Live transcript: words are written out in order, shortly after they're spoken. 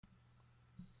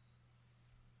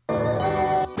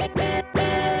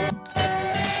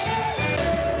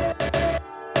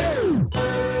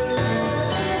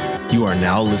are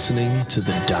now listening to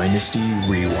the Dynasty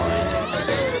Rewind.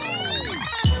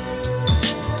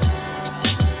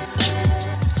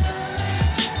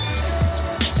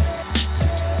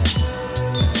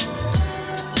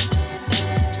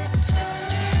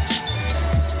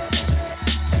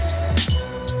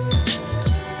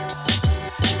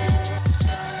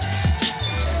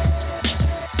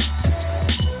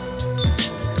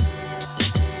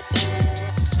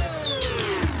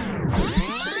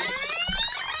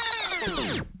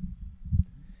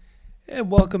 And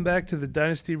welcome back to the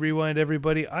Dynasty Rewind,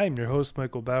 everybody. I'm your host,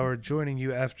 Michael Bauer, joining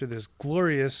you after this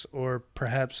glorious, or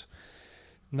perhaps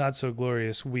not so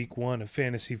glorious, week one of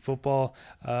fantasy football.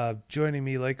 Joining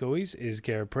me, like always, is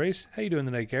Garrett Price. How you doing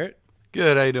tonight, Garrett?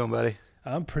 Good. How you doing, buddy?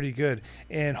 I'm pretty good.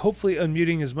 And hopefully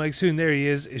unmuting his mic soon. There he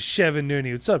is Chev and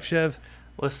Nooney. What's up, Chev?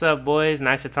 What's up, boys?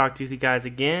 Nice to talk to you guys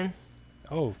again.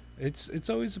 Oh, it's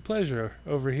always a pleasure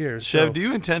over here. Chev, do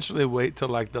you intentionally wait till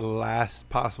like the last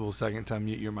possible second to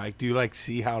mute your mic? Do you like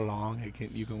see how long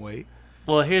you can wait?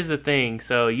 Well, here's the thing.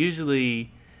 So usually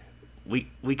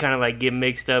we kind of like get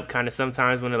mixed up kind of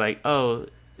sometimes when they're like, oh,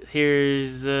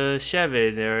 here's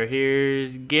Chevin or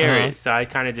here's Garrett. Uh-huh. So I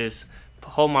kind of just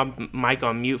hold my mic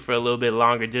on mute for a little bit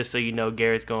longer just so you know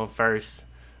Garrett's going first.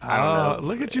 I don't know.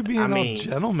 Look at you being all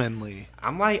gentlemanly.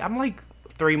 I'm like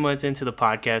 3 months into the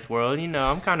podcast world. You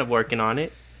know, I'm kind of working on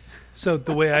it. So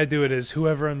the way I do it is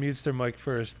whoever unmutes their mic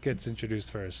first gets introduced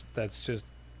first. That's just...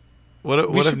 What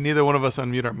if neither one of us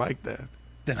unmute our mic then?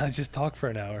 Then I just talk for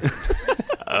an hour.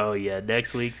 Oh, yeah.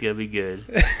 Next week's going to be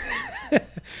good.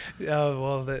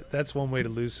 Well, that's one way to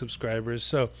lose subscribers.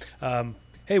 So,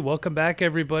 hey, welcome back,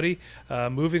 everybody.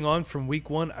 Moving on from week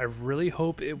one, I really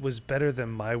hope it was better than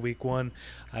my week one.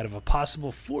 Out of a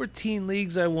possible 14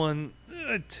 leagues, I won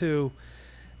 2.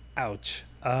 Ouch.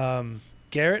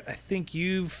 Garrett, I think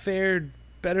you fared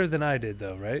better than I did,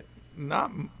 though, right?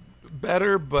 Not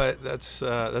better, but that's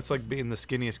like being the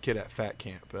skinniest kid at fat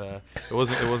camp. It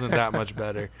wasn't that much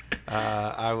better.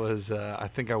 I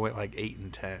think I went like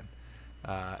 8-10.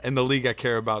 In the league I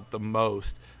care about the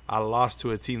most, I lost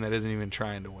to a team that isn't even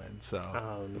trying to win. So,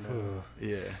 Oh, no.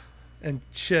 yeah. And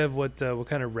Chev, what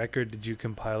kind of record did you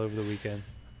compile over the weekend?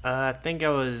 I think I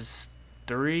was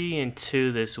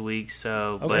 3-2 this week.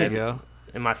 So, Okay. There you but go.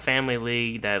 in my family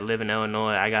league that live in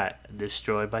Illinois, I got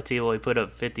destroyed by T-Boy. He put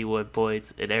up 50 wood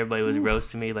points, and everybody was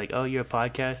roasting me like, "Oh, you're a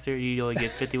podcaster. You only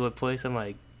get 50 wood points." I'm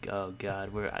like, "Oh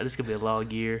God, this could be a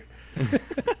long year."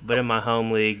 But in my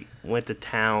home league, went to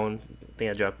town. I think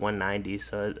I dropped 190,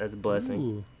 so that's a blessing.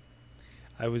 Ooh.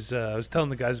 I was telling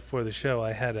the guys before the show,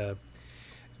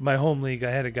 my home league,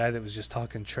 I had a guy that was just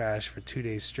talking trash for 2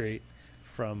 days straight.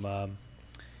 From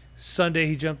Sunday,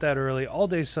 he jumped out early, all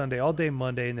day Sunday, all day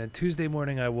Monday, and then Tuesday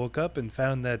morning I woke up and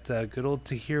found that good old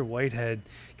Tahir Whitehead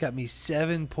got me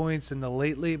 7 points in the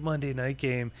late Monday night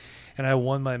game, and I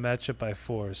won my matchup by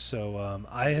 4. So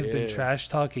I have been trash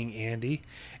talking Andy,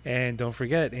 and don't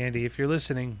forget, Andy, if you're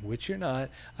listening, which you're not,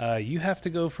 you have to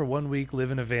go for 1 week,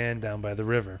 live in a van down by the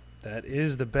river. That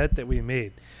is the bet that we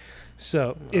made.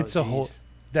 So that's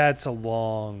a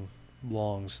long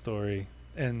story.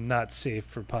 And not safe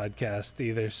for podcast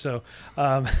either. So,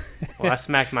 Well, I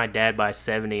smacked my dad by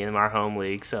 70 in our home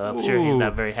league, so I'm sure he's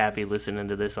not very happy listening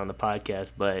to this on the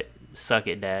podcast. But suck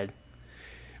it, Dad.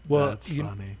 Well, That's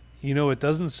funny. You know what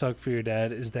doesn't suck for your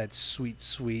dad is that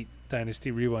sweet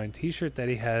Dynasty Rewind T-shirt that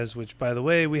he has. Which, by the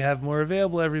way, we have more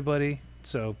available, everybody.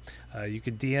 So you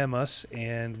could DM us,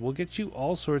 and we'll get you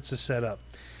all sorts of setup.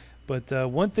 But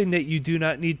one thing that you do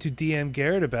not need to DM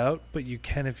Garrett about, but you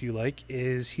can if you like,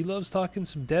 is he loves talking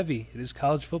some Devy. It is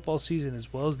college football season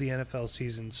as well as the NFL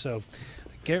season. So,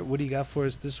 Garrett, what do you got for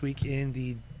us this week in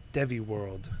the Devy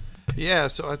world? Yeah,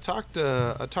 so I talked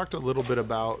a little bit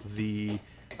about the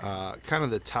kind of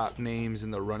the top names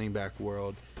in the running back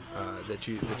world that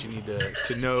you need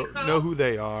to know who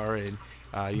they are, and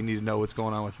you need to know what's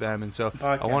going on with them. And so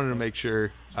I wanted to make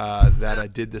sure that I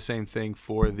did the same thing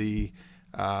for the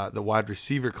wide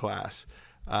receiver class.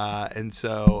 And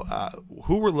so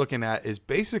who we're looking at is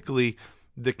basically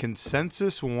the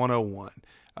consensus 101,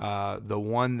 the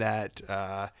one that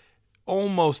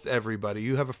almost everybody,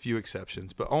 you have a few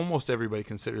exceptions, but almost everybody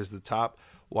considers the top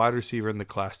wide receiver in the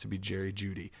class to be Jerry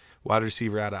Jeudy, wide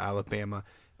receiver out of Alabama.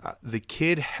 The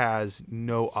kid has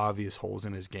no obvious holes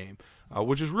in his game,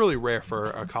 which is really rare for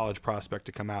a college prospect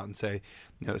to come out and say,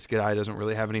 this guy doesn't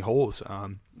really have any holes.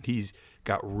 He's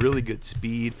got really good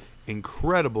speed,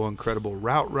 incredible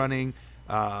route running,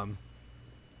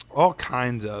 all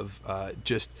kinds of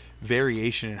just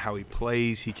variation in how he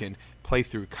plays. He can play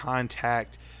through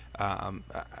contact.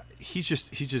 He's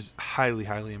just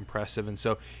highly impressive, and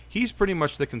so he's pretty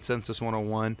much the consensus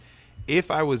 101.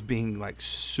 if I was being like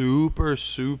super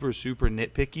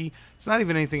nitpicky, it's not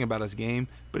even anything about his game,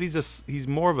 but he's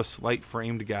more of a slight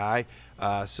framed guy.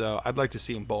 So I'd like to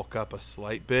see him bulk up a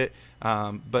slight bit.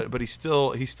 But he's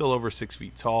still over 6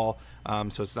 feet tall.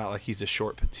 So it's not like he's a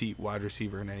short, petite wide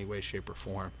receiver in any way, shape, or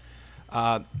form.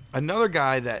 Another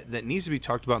guy that needs to be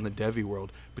talked about in the Devy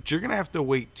world, but you're going to have to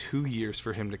wait 2 years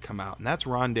for him to come out, and that's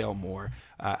Rondale Moore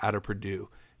out of Purdue.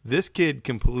 This kid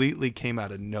completely came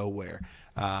out of nowhere.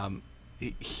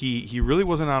 He really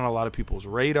wasn't on a lot of people's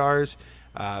radars.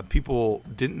 People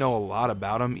didn't know a lot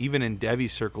about him, even in Devy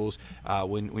circles.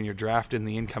 When you're drafting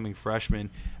the incoming freshman,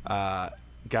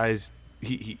 guys,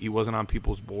 he wasn't on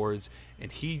people's boards,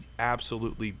 and he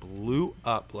absolutely blew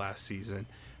up last season,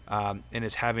 and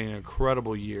is having an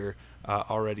incredible year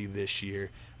already this year.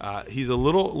 He's a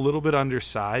little bit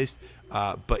undersized,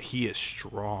 but he is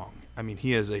strong. I mean,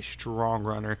 he is a strong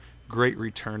runner, great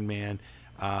return man.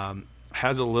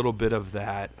 Has a little bit of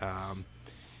that.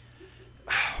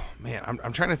 Man,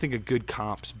 I'm trying to think of good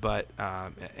comps, but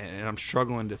and I'm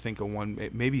struggling to think of one.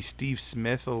 Maybe Steve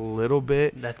Smith a little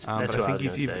bit. That's but what I was going to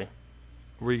say.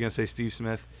 Were you going to say Steve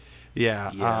Smith?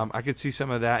 Yeah. I could see some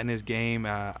of that in his game.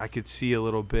 I could see a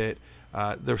little bit.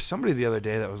 There was somebody the other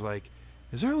day that was like,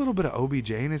 "Is there a little bit of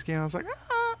OBJ in his game?" I was like,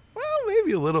 well,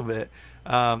 maybe a little bit.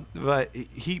 But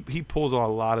he pulls on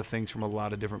a lot of things from a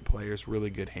lot of different players. Really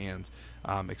good hands.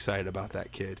 Excited about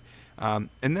that kid. And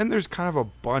then there's kind of a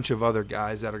bunch of other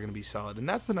guys that are going to be solid. And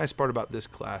that's the nice part about this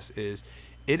class is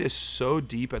it is so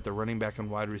deep at the running back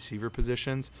and wide receiver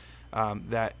positions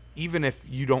that even if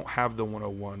you don't have the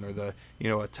 101 or the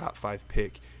a top 5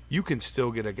 pick, you can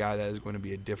still get a guy that is going to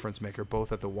be a difference maker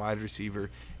both at the wide receiver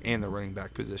and the running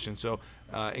back position. So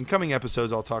in coming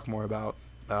episodes, I'll talk more about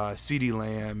CeeDee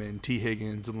Lamb and T.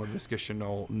 Higgins and Laviska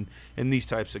Shenault and these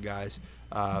types of guys.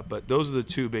 But those are the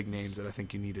two big names that I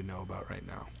think you need to know about right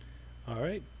now. All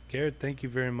right, Garrett, thank you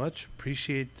very much.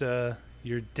 Appreciate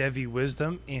your Devy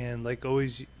wisdom. And like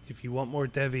always, if you want more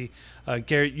Devy,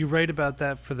 Garrett, you write about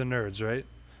that for the nerds, right?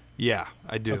 Yeah,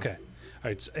 I do. Okay. All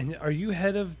right. So, and are you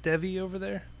head of Devy over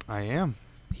there? I am.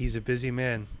 He's a busy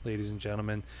man, ladies and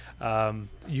gentlemen.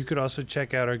 You could also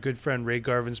check out our good friend Ray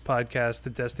Garvin's podcast, the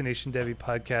Destination Devy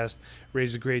podcast.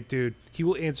 Ray's a great dude. He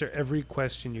will answer every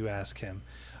question you ask him.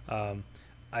 I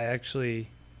actually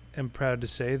am proud to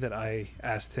say that I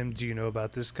asked him, do you know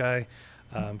about this guy?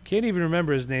 Can't even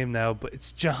remember his name now, but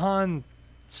it's Jahan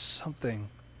something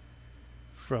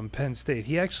from Penn State.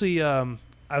 He actually,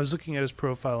 I was looking at his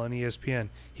profile on ESPN.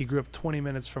 He grew up 20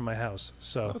 minutes from my house.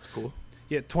 So That's cool.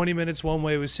 Yeah, 20 minutes one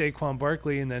way was Saquon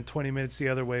Barkley, and then 20 minutes the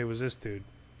other way was this dude.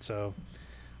 So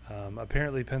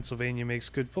apparently Pennsylvania makes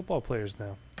good football players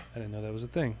now. I didn't know that was a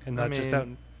thing. And not just out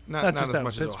in not just as out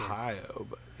much in as Pittsburgh. Ohio,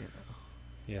 but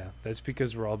Yeah, that's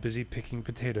because we're all busy picking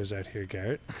potatoes out here,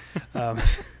 Garrett.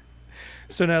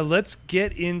 So now let's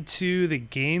get into the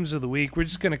games of the week. We're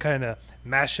just going to kind of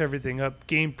mash everything up.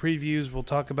 Game previews, we'll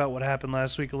talk about what happened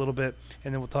last week a little bit,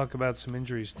 and then we'll talk about some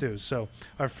injuries too. So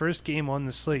our first game on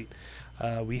the slate,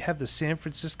 we have the San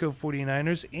Francisco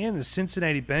 49ers and the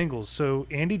Cincinnati Bengals. So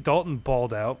Andy Dalton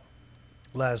balled out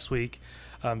last week.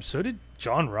 So did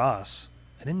John Ross.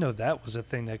 I didn't know that was a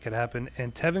thing that could happen.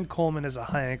 And Tevin Coleman has a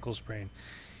high ankle sprain.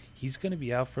 He's going to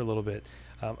be out for a little bit.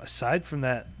 Aside from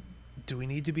that, do we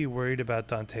need to be worried about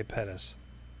Dante Pettis?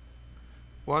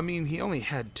 Well, I mean, he only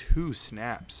had 2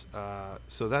 snaps,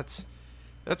 so that's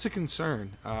a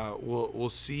concern. We'll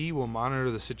see. We'll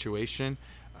monitor the situation.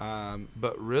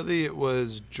 But really, it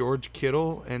was George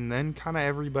Kittle and then kind of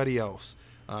everybody else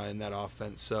in that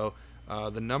offense. So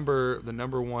the number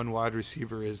 1 wide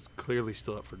receiver is clearly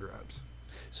still up for grabs.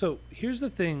 So here's the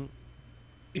thing.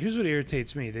 Here's what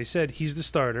irritates me. They said he's the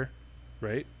starter,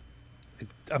 right?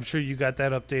 I'm sure you got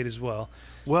that update as well.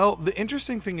 Well, the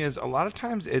interesting thing is a lot of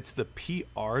times it's the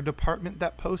PR department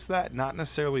that posts that, not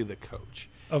necessarily the coach.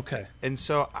 Okay. And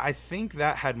so I think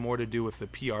that had more to do with the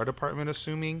PR department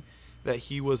assuming that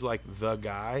he was like the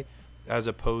guy as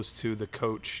opposed to the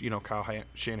coach, Kyle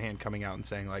Shanahan coming out and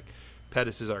saying like,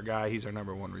 Pettis is our guy. He's our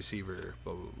number 1 receiver,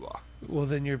 blah, blah, blah. Well,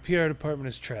 then your PR department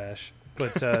is trash.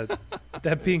 But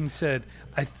that being said,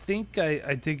 I think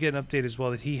I did get an update as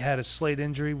well that he had a slight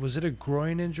injury. Was it a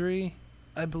groin injury,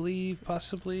 I believe,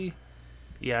 possibly?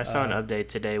 Yeah, I saw an update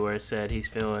today where it said he's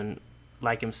feeling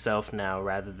like himself now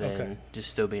rather than just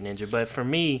still being injured. But for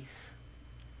me,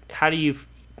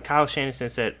 Kyle Shanahan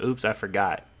said, oops, I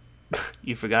forgot.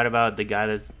 You forgot about the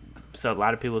guy so a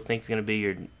lot of people think is going to be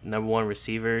your number 1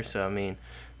 receiver. So, I mean,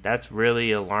 that's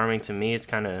really alarming to me. It's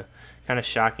kind of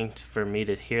shocking for me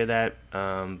to hear that.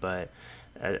 But,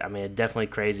 I mean, it's definitely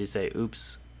crazy to say,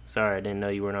 oops, sorry, I didn't know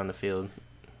you weren't on the field.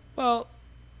 Well,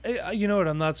 You know what?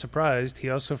 I'm not surprised. He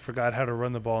also forgot how to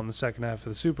run the ball in the second half of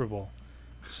the Super Bowl.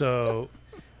 So,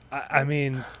 I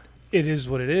mean, it is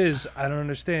what it is. I don't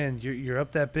understand. You're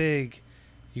up that big.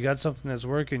 You got something that's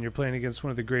working. You're playing against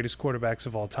one of the greatest quarterbacks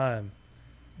of all time.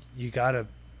 You gotta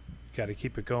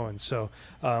keep it going. So,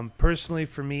 personally,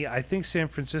 for me, I think San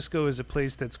Francisco is a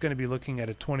place that's going to be looking at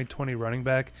a 2020 running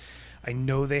back. I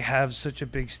know they have such a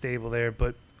big stable there,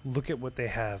 but look at what they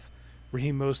have.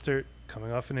 Raheem Mostert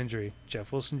coming off an injury.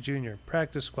 Jeff Wilson Jr.,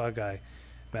 practice squad guy.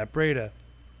 Matt Breida,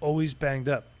 always banged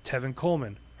up. Tevin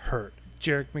Coleman, hurt.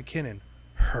 Jerick McKinnon,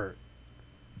 hurt.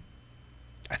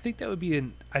 I think that would be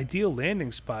an ideal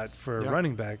landing spot for a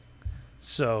running back.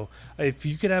 So if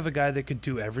you could have a guy that could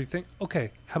do everything,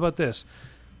 okay, how about this?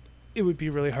 It would be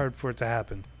really hard for it to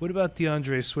happen. What about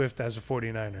DeAndre Swift as a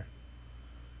 49er?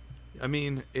 I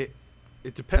mean, it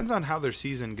depends on how their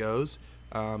season goes.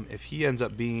 If he ends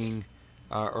up being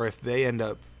or if they end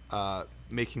up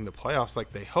making the playoffs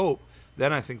like they hope,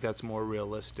 then I think that's more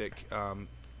realistic,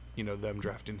 them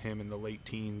drafting him in the late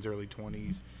teens, early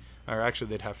 20s. Or actually,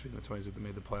 they'd have to be in the 20s if they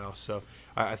made the playoffs. So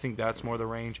I think that's more the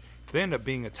range. If they end up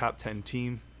being a top 10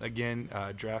 team again,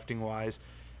 drafting wise,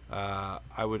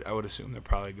 I would assume they'll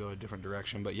probably go a different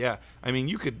direction. But yeah, I mean,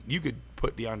 you could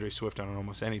put DeAndre Swift on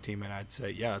almost any team, and I'd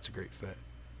say it's a great fit.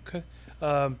 Okay,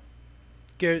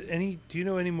 Garrett, do you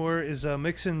know any more? Is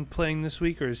Mixon playing this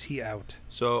week, or is he out?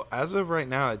 So as of right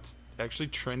now, it's actually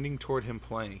trending toward him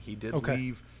playing. He did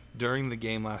leave during the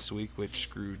game last week, which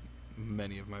screwed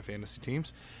many of my fantasy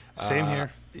teams. Same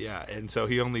here. Yeah, and so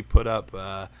he only put up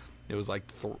it was like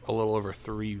a little over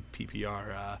 3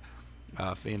 PPR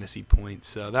fantasy points.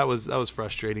 So that was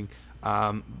frustrating.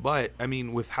 But I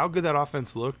mean, with how good that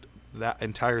offense looked, that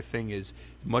entire thing is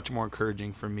much more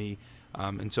encouraging for me.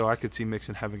 And so I could see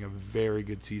Mixon having a very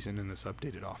good season in this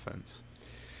updated offense.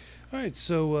 All right,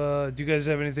 so do you guys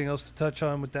have anything else to touch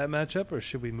on with that matchup, or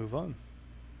should we move on?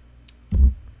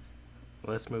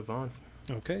 Let's move on.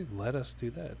 Okay, let us do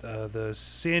that. The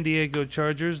San Diego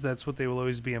Chargers, that's what they will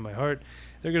always be in my heart.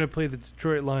 They're going to play the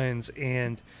Detroit Lions,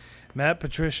 and Matt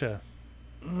Patricia,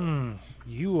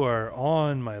 you are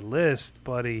on my list,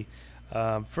 buddy.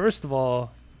 First of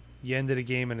all, you ended a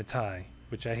game in a tie,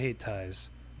 which I hate ties,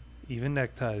 even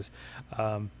neckties.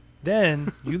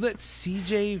 Then you let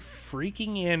CJ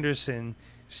freaking Anderson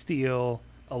steal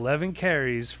 11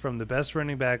 carries from the best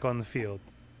running back on the field.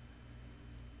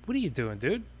 What are you doing,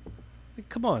 dude?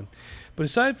 Come on. But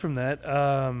aside from that,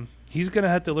 he's going to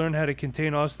have to learn how to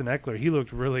contain Austin Eckler. He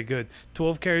looked really good.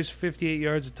 12 carries, 58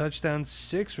 yards, a touchdown,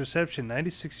 6 reception,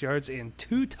 96 yards, and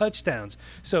 2 touchdowns.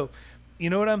 So, you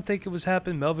know what I'm thinking was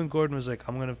happening? Melvin Gordon was like,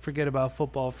 I'm going to forget about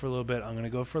football for a little bit. I'm going to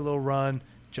go for a little run,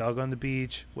 jog on the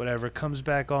beach, whatever. Comes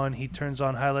back on. He turns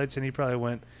on highlights, and he probably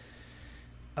went,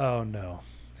 oh, no.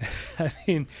 I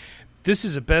mean, this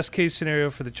is a best-case scenario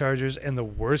for the Chargers and the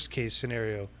worst-case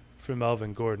scenario for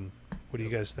Melvin Gordon. What do you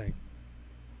guys think?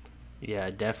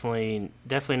 Yeah, definitely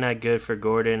not good for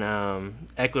Gordon.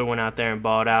 Eckler went out there and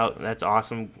balled out. That's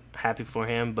awesome. Happy for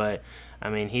him. But, I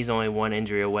mean, he's only one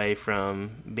injury away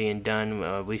from being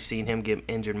done. We've seen him get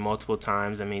injured multiple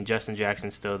times. I mean, Justin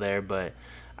Jackson's still there, but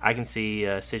I can see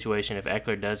a situation if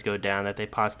Eckler does go down that they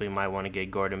possibly might want to get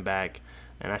Gordon back.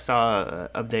 And I saw an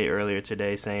update earlier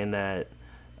today saying that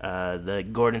the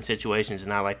Gordon situation is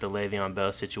not like the Le'Veon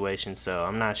Bell situation. So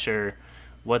I'm not sure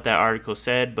what that article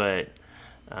said, but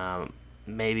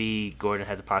maybe Gordon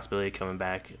has a possibility of coming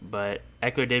back. But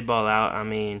Eckler did ball out. I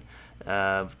mean,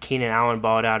 Keenan Allen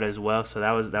balled out as well, so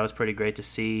that was pretty great to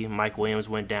see. Mike Williams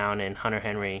went down, and Hunter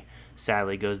Henry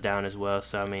sadly goes down as well.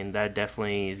 So I mean, that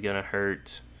definitely is going to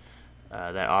hurt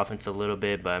that offense a little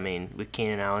bit. But I mean, with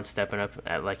Keenan Allen stepping up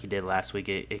like he did last week,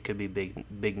 it could be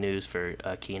big news for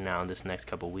Keenan Allen this next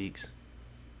couple weeks.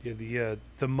 Yeah,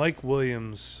 the Mike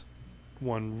Williams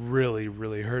one really,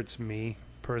 really hurts me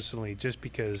personally, just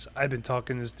because I've been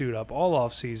talking this dude up all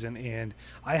off season, and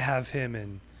I have him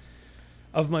in,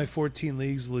 of my 14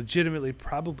 leagues, legitimately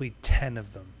probably 10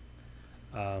 of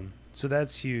them. So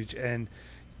that's huge. And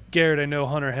Garrett, I know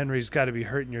Hunter Henry's got to be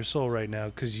hurting your soul right now,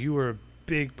 because you were a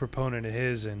big proponent of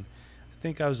his, and I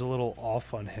think I was a little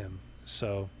off on him.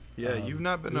 So yeah, you've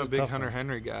not been a big Hunter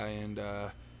Henry guy, and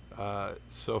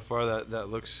so far that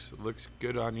looks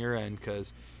good on your end,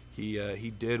 because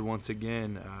he did once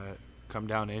again come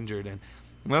down injured, and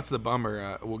that's the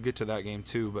bummer. We'll get to that game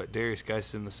too, but Darius Geis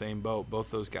is in the same boat.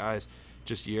 Both those guys,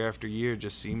 just year after year,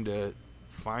 just seem to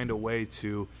find a way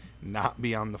to not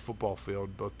be on the football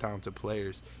field. Both talented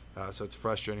players, so it's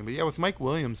frustrating. But yeah, with Mike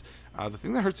Williams, the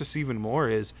thing that hurts us even more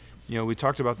is, we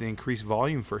talked about the increased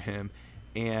volume for him,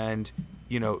 and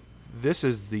this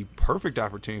is the perfect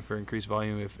opportunity for increased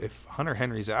volume. If Hunter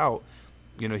Henry's out,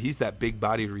 he's that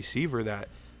big-bodied receiver that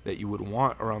you would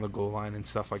want around the goal line and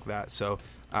stuff like that. So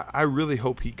I really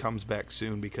hope he comes back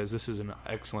soon, because this is an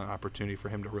excellent opportunity for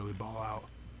him to really ball out.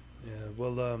 Yeah,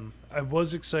 well, I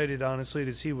was excited, honestly,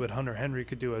 to see what Hunter Henry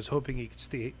could do. I was hoping he could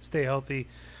stay healthy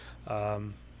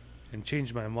and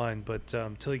change my mind. But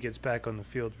until he gets back on the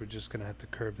field, we're just going to have to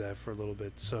curb that for a little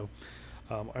bit. So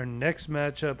our next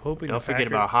matchup, hoping Don't forget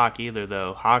about Hawk either,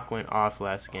 though. Hawk went off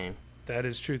last game. That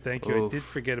is true. Thank you. Oof. I did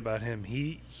forget about him.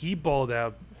 He balled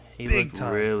out He big looked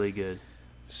time. really good.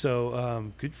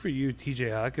 So good for you,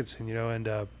 TJ Hawkinson,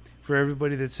 and for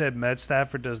everybody that said Matt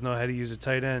Stafford doesn't know how to use a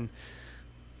tight end,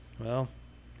 well,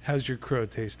 how's your crow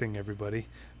tasting, everybody?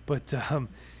 But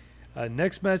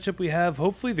next matchup we have,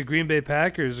 hopefully the Green Bay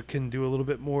Packers can do a little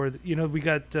bit more. We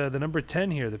got the number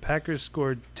 10 here. The Packers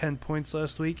scored 10 points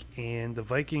last week, and the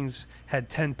Vikings had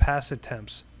 10 pass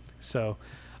attempts. So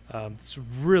it's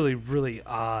really, really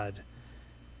odd.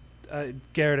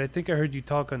 Garrett, I think I heard you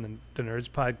talk on the Nerds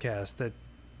podcast that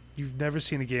you've never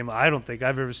seen a game. I don't think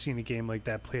I've ever seen a game like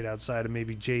that played outside of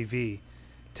maybe JV,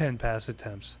 10 pass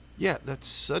attempts. Yeah, that's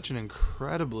such an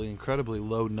incredibly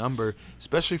low number,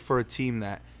 especially for a team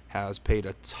that has paid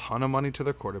a ton of money to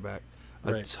their quarterback,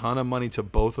 a ton of money to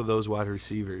both of those wide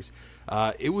receivers.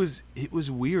 It was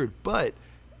weird, but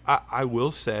I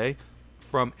will say,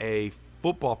 from a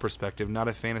football perspective, not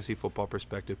a fantasy football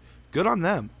perspective, good on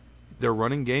them. Their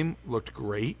running game looked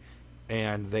great,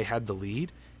 and they had the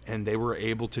lead, and they were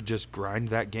able to just grind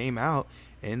that game out,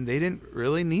 and they didn't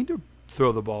really need to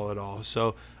throw the ball at all.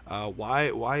 So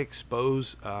why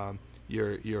expose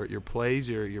your plays,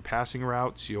 your passing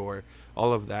routes,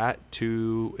 all of that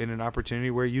in an opportunity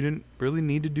where you didn't really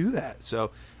need to do that? So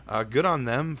good on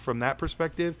them from that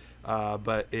perspective,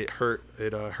 but it hurt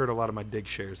a lot of my dig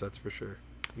shares, that's for sure.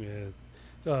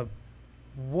 Yeah.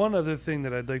 One other thing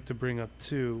that I'd like to bring up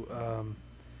too,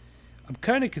 I'm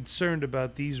kind of concerned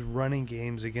about these running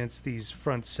games against these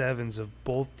front sevens of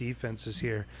both defenses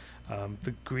here.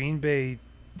 The Green Bay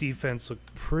defense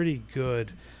looked pretty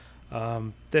good.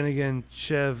 Then again,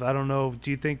 Chev, I don't know.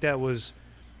 Do you think that was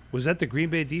that the Green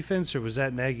Bay defense, or was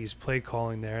that Nagy's play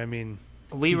calling there? I mean,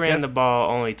 we ran the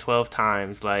ball only 12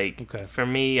 times. For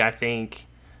me, I think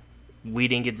we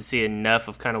didn't get to see enough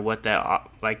of kind of what that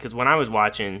because when I was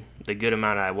watching the good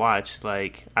amount I watched, I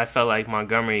felt like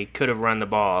Montgomery could have run the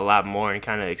ball a lot more and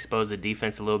kind of exposed the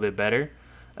defense a little bit better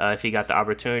if he got the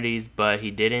opportunities, but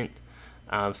he didn't.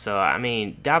 So I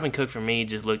mean, Dalvin Cook for me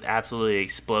just looked absolutely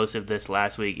explosive this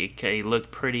last week. He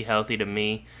looked pretty healthy to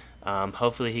me.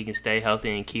 Hopefully he can stay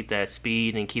healthy and keep that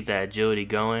speed and keep that agility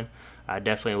going. I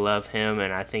definitely love him,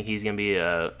 and I think he's going to be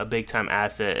a big-time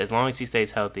asset as long as he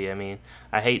stays healthy. I mean,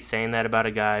 I hate saying that about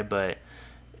a guy, but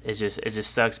it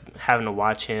just sucks having to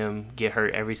watch him get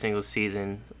hurt every single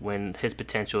season when his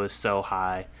potential is so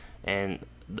high and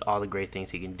all the great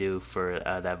things he can do for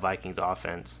that Vikings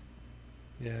offense.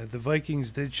 Yeah, the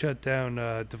Vikings did shut down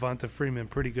Devonta Freeman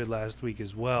pretty good last week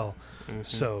as well. Mm-hmm.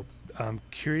 So I'm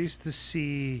curious to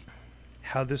see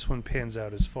how this one pans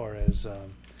out as far as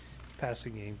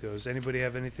passing game goes. Anybody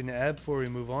have anything to add before we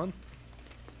move on?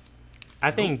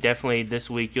 I think definitely this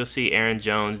week you'll see Aaron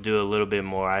Jones do a little bit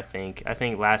more. I think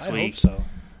last week. Hope so.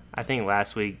 I think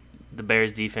last week the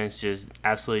Bears defense just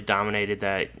absolutely dominated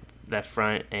that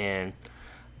front, and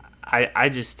I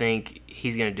just think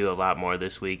he's going to do a lot more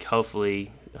this week.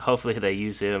 Hopefully they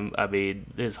use him. I mean,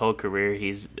 his whole career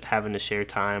he's having to share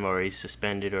time, or he's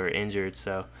suspended or injured.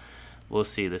 So we'll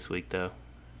see this week though.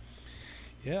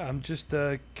 Yeah, I'm just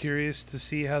curious to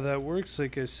see how that works.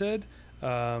 Like I said,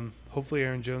 hopefully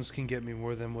Aaron Jones can get me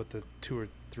more than what the 2 or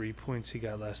 3 points he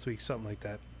got last week, something like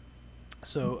that.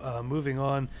 So moving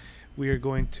on, we are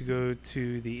going to go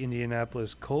to the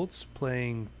Indianapolis Colts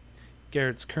playing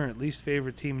Garrett's current least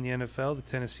favorite team in the NFL, the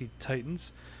Tennessee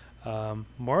Titans.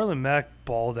 Marlon Mack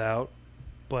balled out,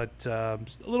 but a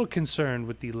little concerned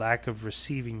with the lack of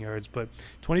receiving yards. But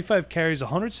 25 carries,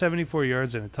 174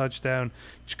 yards, and a touchdown.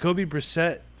 Jacoby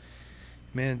Brissett,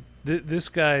 man, this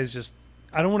guy is just,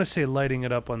 I don't want to say lighting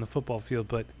it up on the football field,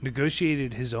 but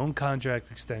negotiated his own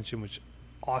contract extension, which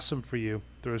awesome for you.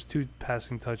 Throws 2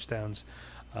 passing touchdowns.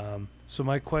 So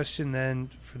my question then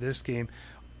for this game,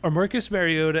 are Marcus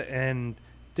Mariota and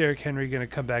Derrick Henry going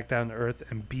to come back down to earth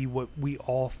and be what we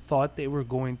all thought they were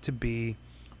going to be,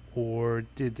 or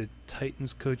did the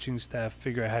Titans coaching staff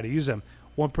figure out how to use them?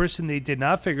 One person they did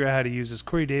not figure out how to use is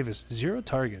Corey Davis, 0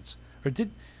 targets. Or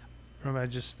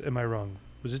am I wrong?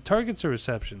 Was it targets or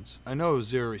receptions? I know it was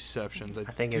 0 receptions. I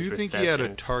think it's receptions. He had a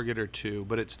target or 2,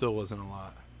 but it still wasn't a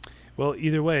lot. Well,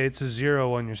 either way, it's a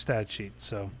 0 on your stat sheet.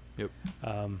 So, yep.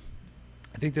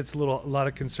 I think that's a lot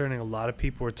of concerning. A lot of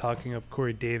people were talking up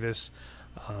Corey Davis.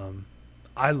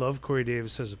 I love Corey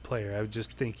Davis as a player. I would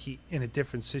just think he, in a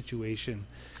different situation,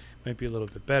 might be a little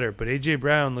bit better. But A.J.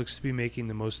 Brown looks to be making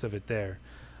the most of it there.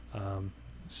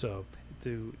 So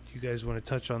do you guys want to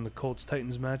touch on the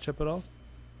Colts-Titans matchup at all?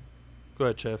 Go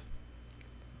ahead, Chef.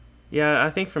 Yeah, I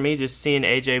think for me, just seeing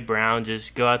A.J. Brown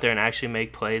just go out there and actually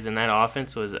make plays, and that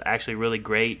offense was actually really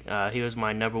great. He was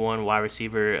my number one wide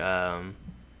receiver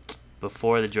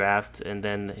before the draft, and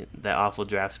then that awful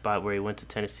draft spot where he went to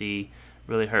Tennessee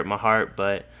really hurt my heart.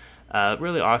 But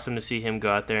really awesome to see him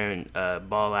go out there and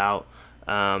ball out.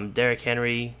 Derrick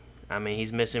Henry, I mean,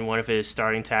 he's missing one of his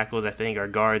starting tackles, I think, or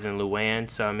guards in Luan.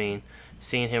 So, I mean,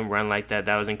 seeing him run like that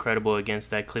was incredible against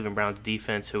that Cleveland Browns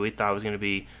defense, who we thought was going to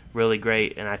be really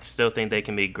great, and I still think they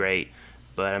can be great.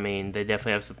 But, I mean, they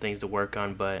definitely have some things to work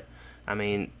on. But, I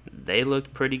mean, they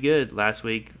looked pretty good last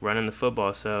week running the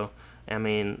football. So, I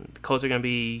mean, the Colts are going to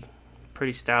be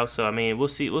pretty stout. So, I mean, we'll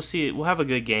see. We'll have a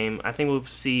good game. I think we'll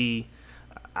see,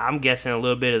 I'm guessing, a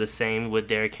little bit of the same with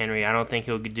Derrick Henry. I don't think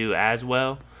he'll do as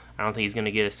well. I don't think he's going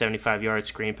to get a 75-yard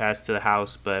screen pass to the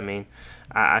house. But, I mean,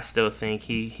 I still think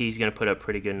he's going to put up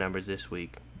pretty good numbers this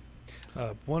week.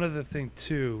 One other thing,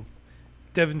 too,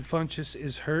 Devin Funchess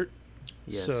is hurt.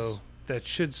 Yes. So that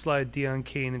should slide Deion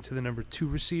Kane into the number 2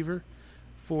 receiver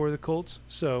for the Colts.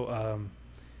 So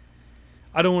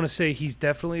I don't want to say he's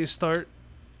definitely a start,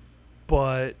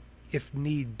 but if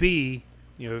need be,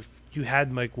 if you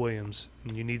had Mike Williams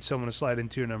and you need someone to slide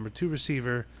into your number 2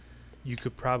 receiver, you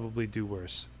could probably do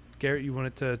worse. Garrett, you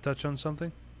wanted to touch on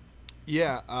something?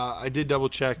 Yeah, I did double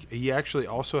check. He actually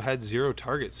also had 0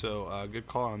 targets, so good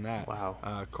call on that.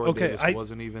 Wow. Corey Davis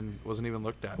wasn't even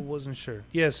looked at. I wasn't sure.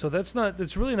 Yeah, so that's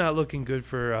really not looking good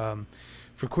for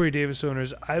Corey Davis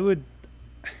owners.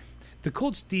 The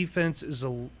Colts defense is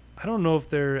I don't know if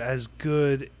they're as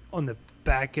good on the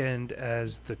back end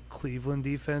as the Cleveland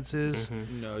defense is.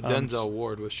 Mm-hmm. No, Denzel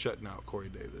Ward was shutting out Corey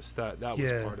Davis. That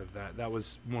was part of that. That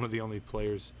was one of the only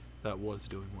players that was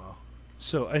doing well.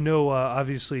 So I know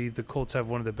obviously the Colts have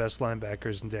one of the best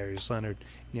linebackers in Darius Leonard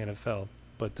in the NFL,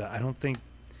 but I don't think,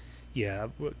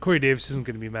 Corey Davis isn't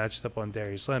going to be matched up on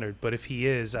Darius Leonard. But if he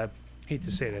is, I hate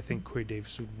to say it, I think Corey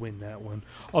Davis would win that one.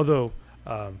 Although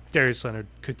Darius Leonard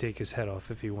could take his head off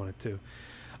if he wanted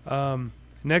to.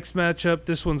 Next matchup,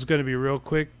 this one's going to be real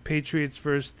quick. Patriots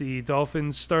versus the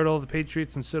Dolphins. Start all the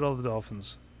Patriots and sit all the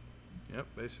Dolphins. Yep,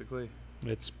 basically.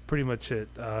 That's pretty much it.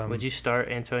 Would you start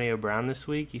Antonio Brown this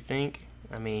week, you think?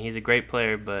 I mean, he's a great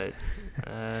player, but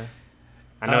I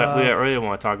know we really don't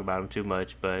want to talk about him too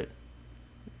much, but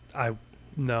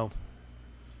no.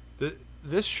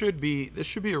 This should be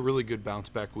a really good bounce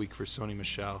back week for Sony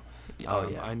Michel. Oh,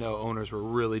 yeah. I know owners were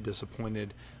really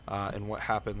disappointed in what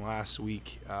happened last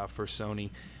week for Sony,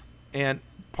 and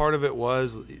part of it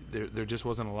was there just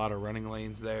wasn't a lot of running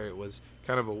lanes there. It was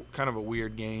kind of a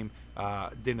weird game.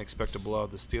 Didn't expect to blow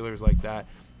out the Steelers like that.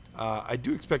 I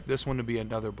do expect this one to be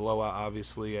another blowout.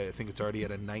 Obviously, I think it's already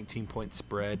at a 19-point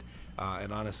spread,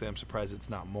 and honestly, I'm surprised it's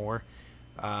not more.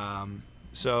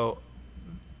 So,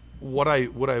 what I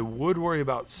would worry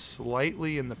about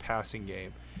slightly in the passing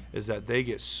game is that they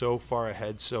get so far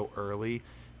ahead so early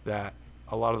that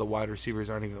a lot of the wide receivers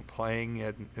aren't even playing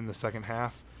in the second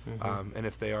half. Mm-hmm. And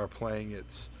if they are playing,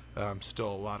 it's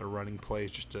still a lot of running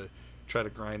plays just to try to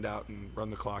grind out and run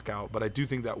the clock out. But I do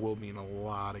think that will mean a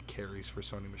lot of carries for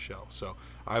Sony Michel. So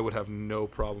I would have no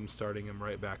problem starting him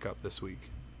right back up this week.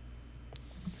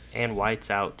 And White's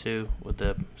out, too, with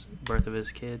the birth of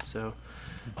his kid. So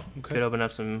could open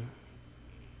up some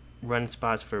running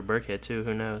spots for Burkhead, too.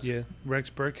 Who knows? Yeah, Rex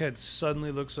Burkhead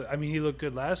suddenly looks like – I mean, he looked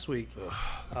good last week. Ugh,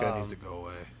 that guy needs to go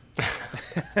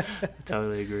away.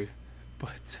 Totally agree.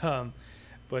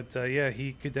 But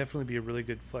he could definitely be a really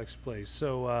good flex play.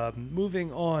 So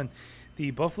moving on,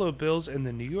 the Buffalo Bills and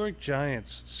the New York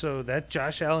Giants. So that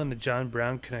Josh Allen to John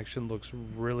Brown connection looks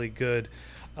really good.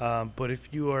 But if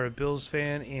you are a Bills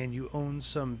fan and you own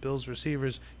some Bills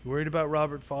receivers, you're worried about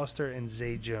Robert Foster and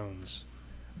Zay Jones.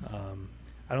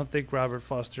 I don't think Robert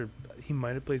Foster, he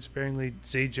might have played sparingly.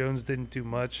 Zay Jones didn't do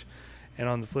much. And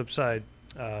on the flip side,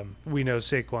 we know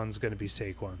Saquon's going to be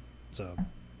Saquon. So,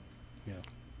 yeah.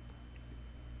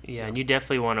 Yeah, and you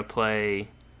definitely want to play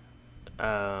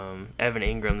Evan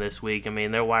Ingram this week. I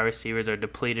mean, their wide receivers are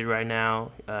depleted right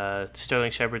now.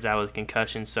 Sterling Shepard's out with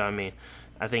concussion, so, I mean,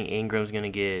 I think Ingram's going to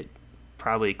get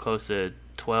probably close to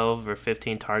 12 or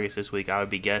 15 targets this week, I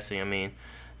would be guessing. I mean,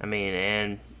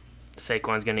 and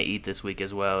Saquon's going to eat this week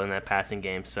as well in that passing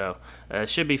game. So it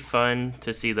should be fun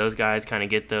to see those guys kind of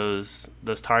get those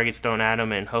targets thrown at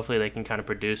them, and hopefully they can kind of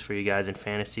produce for you guys in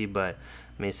fantasy. But,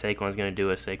 I mean, Saquon's going to do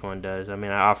what Saquon does. I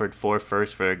mean, I offered 4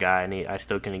 firsts for a guy, and I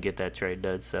still couldn't get that trade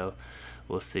done, so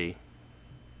we'll see.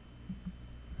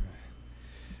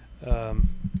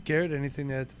 Garrett, anything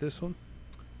to add to this one?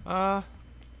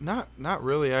 Not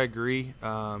really. I agree.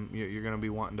 You're going to be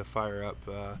wanting to fire up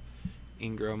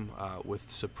Ingram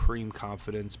with supreme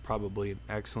confidence. Probably an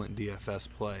excellent DFS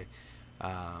play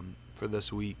for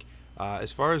this week.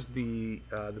 As far as the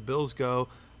Bills go,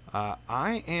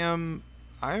 I am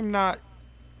not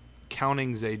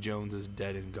counting Zay Jones as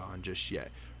dead and gone just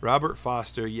yet. Robert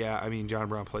Foster, John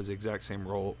Brown plays the exact same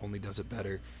role, only does it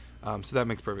better. So that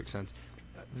makes perfect sense.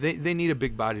 They need a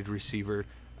big-bodied receiver.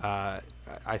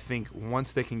 I think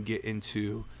once they can get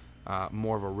into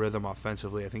more of a rhythm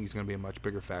offensively, I think he's going to be a much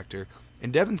bigger factor.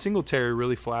 And Devin Singletary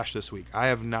really flashed this week. I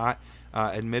have not,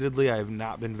 admittedly, I have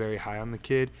not been very high on the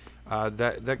kid.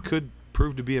 That could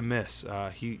prove to be a miss.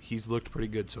 He's looked pretty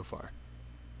good so far.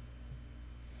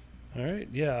 All right,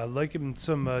 yeah, I like him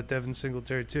some Devin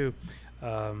Singletary too.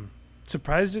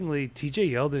 Surprisingly, T.J.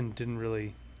 Yeldon didn't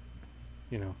really,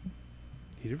 he didn't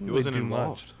really wasn't do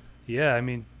involved. much. Yeah, I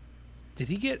mean, did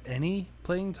he get any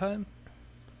playing time?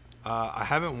 I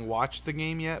haven't watched the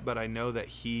game yet, but I know that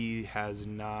he has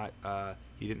not.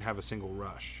 He didn't have a single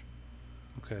rush.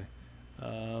 Okay.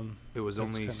 It was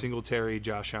only Singletary,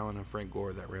 Josh Allen, and Frank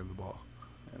Gore that ran the ball.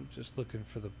 I'm just looking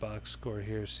for the box score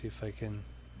here, see if I can.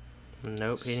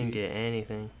 Nope, he didn't get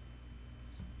anything.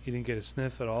 He didn't get a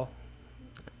sniff at all?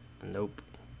 Nope.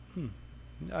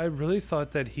 I really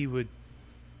thought that he would.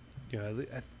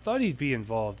 I thought he'd be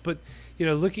involved, but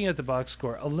looking at the box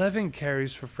score, 11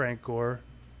 carries for Frank Gore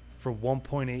for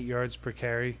 1.8 yards per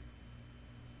carry.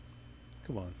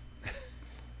 Come on.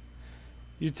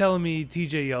 You're telling me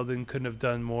T.J. Yeldon couldn't have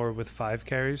done more with 5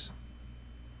 carries?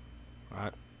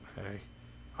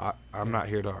 I'm not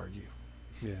here to argue.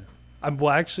 Yeah. Well,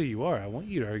 actually, you are. I want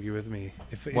you to argue with me.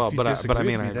 If you but I disagree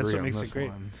mean, with me, I that's agree what on makes this it great.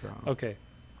 one. So. Okay.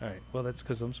 All right. Well, that's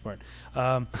because I'm smart.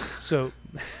 So,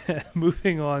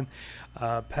 moving on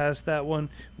past that one,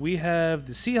 we have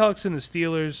the Seahawks and the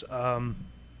Steelers.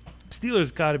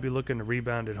 Steelers got to be looking to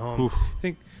rebound at home. Oof.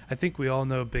 I think we all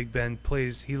know Big Ben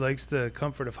plays. He likes the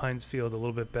comfort of Heinz Field a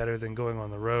little bit better than going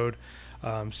on the road.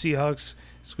 Seahawks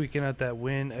squeaking out that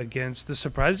win against the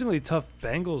surprisingly tough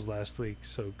Bengals last week,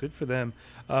 so good for them.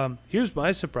 Here's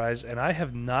my surprise, and I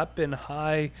have not been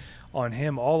high on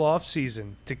him all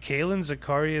offseason. To Kalen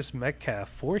Zacharias Metcalf,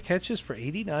 4 catches for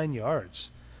 89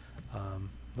 yards.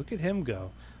 Look at him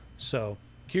go. So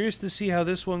curious to see how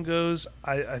this one goes.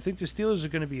 I think the Steelers are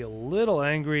going to be a little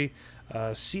angry.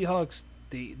 Seahawks,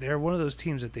 they're one of those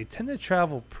teams that they tend to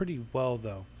travel pretty well,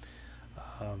 though.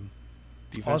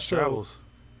 Defense travels.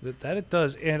 That it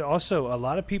does. And also, a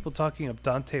lot of people talking up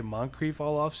Dante Moncrief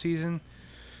all offseason.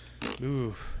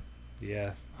 Ooh,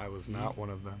 yeah. I was not one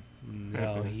of them.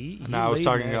 No, he I was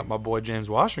talking about my boy James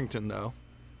Washington, though.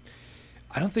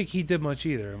 I don't think he did much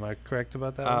either. Am I correct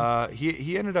about that?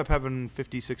 He ended up having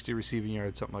 50, 60 receiving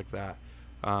yards, something like that.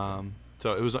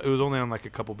 So it was only on like a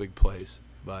couple big plays,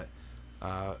 but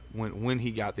when he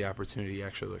got the opportunity, he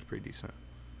actually looked pretty decent.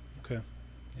 Okay,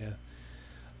 yeah.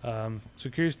 So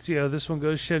curious to see how this one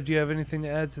goes. Chev, do you have anything to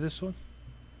add to this one?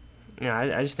 Yeah,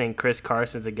 I just think Chris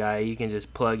Carson's a guy you can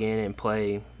just plug in and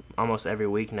play almost every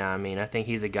week now. I mean, I think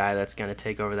he's a guy that's going to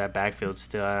take over that backfield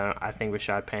still. I think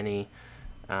Rashad Penny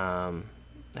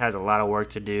has a lot of work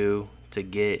to do to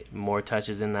get more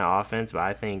touches in that offense, but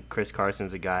I think Chris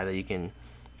Carson's a guy that you can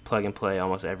plug and play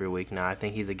almost every week now. I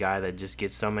think he's a guy that just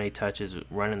gets so many touches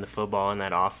running the football in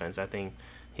that offense. I think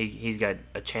he's got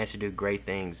a chance to do great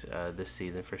things this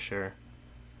season for sure.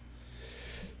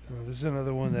 This is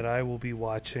another one that I will be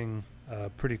watching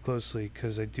pretty closely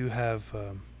because I do have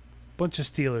a bunch of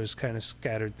Steelers kind of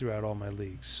scattered throughout all my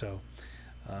leagues. So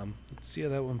let's see how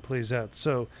that one plays out.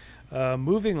 So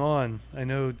moving on, I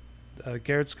know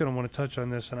Garrett's going to want to touch on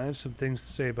this, and I have some things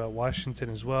to say about Washington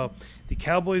as well. The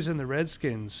Cowboys and the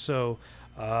Redskins. So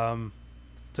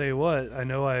tell you what, I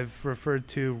know I've referred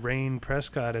to Rayne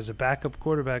Prescott as a backup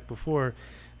quarterback before.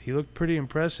 He looked pretty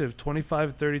impressive,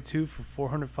 25-32 for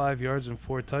 405 yards and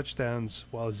 4 touchdowns,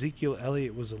 while Ezekiel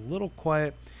Elliott was a little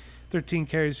quiet, 13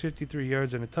 carries, 53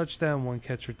 yards and a touchdown, 1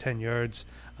 catch for 10 yards.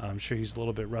 I'm sure he's a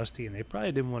little bit rusty, and they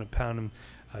probably didn't want to pound him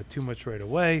too much right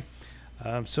away.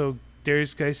 So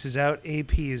Darius Geis is out,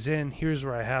 AP is in. Here's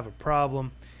where I have a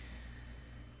problem.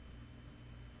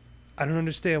 I don't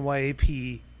understand why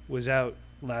AP was out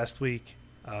last week.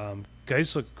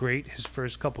 Geis looked great his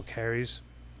first couple carries,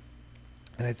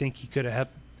 and I think he could have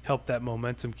helped that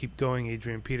momentum keep going.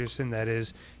 Adrian Peterson, that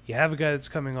is. You have a guy that's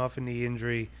coming off a knee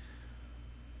injury.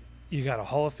 You got a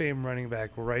Hall of Fame running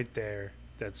back right there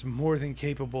that's more than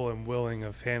capable and willing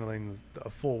of handling a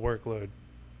full workload.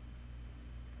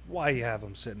 Why you have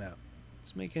him sitting out?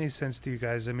 Does it make any sense to you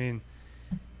guys? I mean,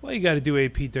 why you got to do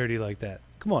AP dirty like that?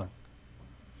 Come on.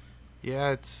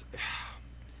 Yeah,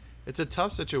 it's a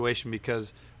tough situation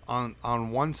because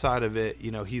on one side of it,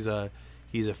 he's a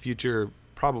future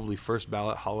probably first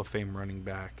ballot Hall of Fame running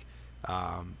back.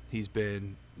 He's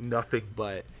been nothing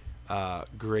but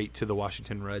great to the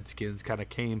Washington Redskins. Kind of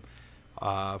came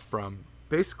from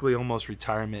basically almost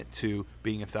retirement to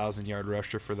being a 1,000-yard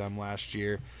rusher for them last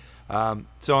year.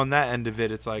 So on that end of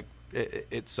it, it's like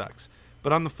it sucks.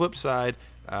 But on the flip side,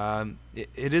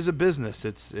 it is a business.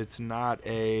 It's not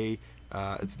Boy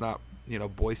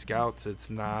Scouts. It's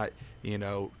not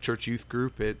church youth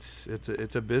group. It's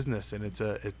a business, and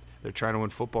they're trying to win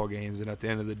football games. And at the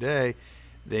end of the day,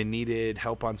 they needed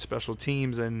help on special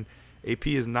teams, and AP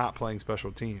is not playing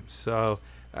special teams. So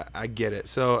I get it.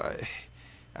 So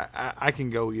I can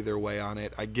go either way on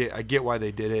it. I get why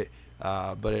they did it,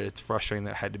 but it's frustrating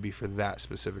that it had to be for that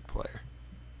specific player.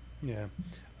 Yeah.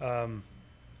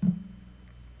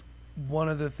 One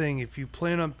other thing, if you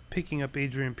plan on picking up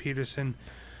Adrian Peterson,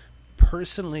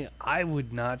 personally, I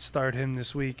would not start him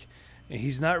this week.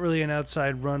 He's not really an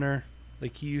outside runner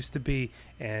like he used to be,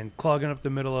 and clogging up the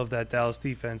middle of that Dallas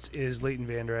defense is Leighton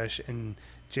Vander Esch and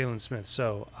Jalen Smith.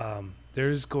 So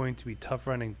there's going to be tough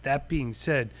running. That being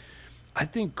said, I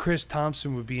think Chris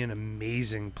Thompson would be an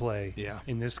amazing play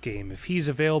in this game. If he's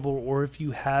available or if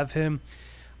you have him,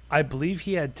 I believe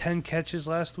he had 10 catches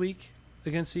last week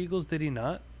against the Eagles. Did he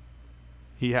not?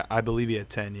 I believe he had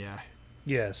 10, yeah.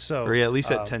 Yeah, so or he at least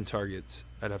had 10 targets.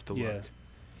 I'd have to look.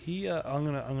 He I'm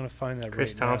gonna find that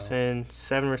Chris right Thompson, now.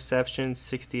 7 receptions,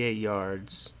 68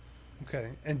 yards.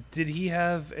 Okay. And did he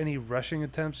have any rushing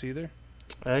attempts either?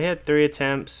 He had 3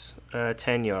 attempts,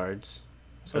 10 yards.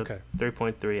 So okay.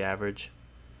 3.3 average.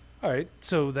 All right.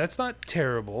 So that's not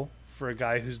terrible for a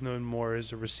guy who's known more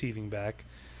as a receiving back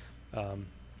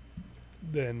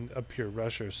than a pure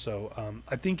rusher. So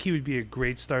I think he would be a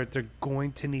great start. They're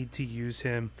going to need to use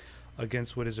him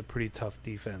against what is a pretty tough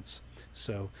defense.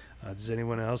 So does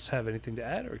anyone else have anything to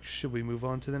add, or should we move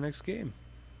on to the next game?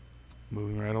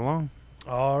 Moving right along.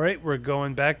 All right, we're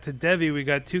going back to Devi. We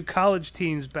got 2 college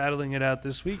teams battling it out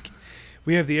this week.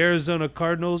 We have the Arizona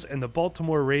Cardinals and the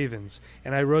Baltimore Ravens.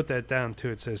 And I wrote that down, too.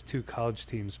 It says 2 college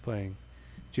teams playing.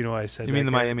 Do you know why I said that? You mean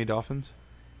the Gary? Miami Dolphins?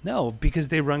 No, because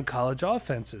they run college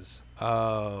offenses.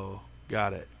 Oh,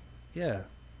 got it. Yeah,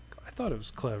 I thought it was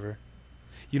clever.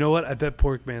 You know what? I bet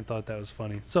Porkman thought that was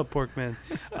funny. What's up, Porkman?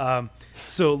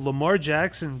 So Lamar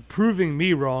Jackson proving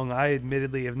me wrong. I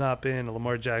admittedly have not been a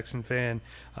Lamar Jackson fan.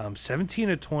 17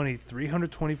 of 20,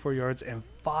 324 yards, and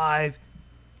 5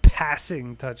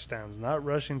 passing touchdowns, not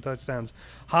rushing touchdowns.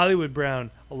 Hollywood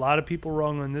Brown, a lot of people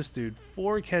wrong on this dude.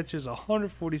 4 catches,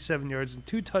 147 yards, and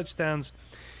 2 touchdowns.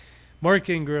 Mark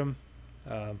Ingram,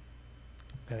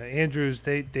 Andrews,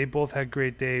 they both had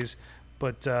great days.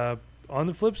 But on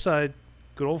the flip side,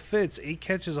 good old Fitz, 8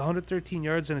 catches, 113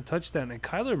 yards, and a touchdown. And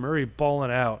Kyler Murray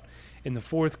balling out in the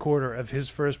fourth quarter of his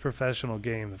first professional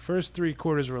game. The first 3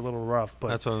 quarters were a little rough. But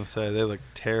that's what I'm saying. They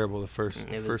looked terrible the first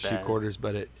 2 quarters,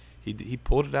 but he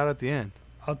pulled it out at the end.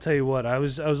 I'll tell you what, I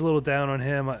was a little down on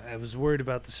him. I was worried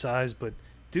about the size, but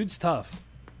dude's tough.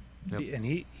 Yep. And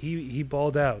he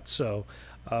balled out. So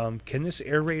can this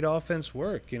air raid offense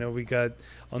work? We got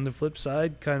on the flip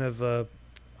side kind of a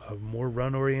more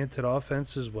run-oriented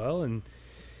offense as well, and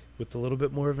with a little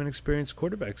bit more of an experienced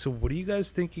quarterback. So what are you guys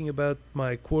thinking about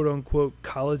my quote-unquote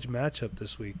college matchup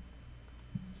this week?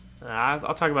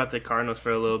 I'll talk about the Cardinals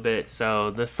for a little bit.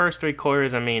 So the first 3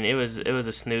 quarters, I mean, it was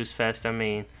a snooze fest. I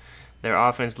mean, their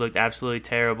offense looked absolutely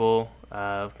terrible.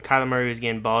 Kyler Murray was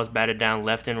getting balls batted down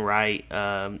left and right.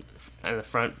 And the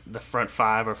front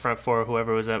 5 or front 4,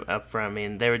 whoever was up front, I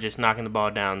mean, they were just knocking the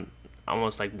ball down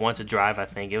almost like once a drive. I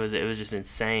think it was just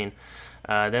insane.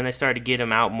 Then they started to get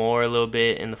him out more a little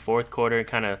bit in the fourth quarter and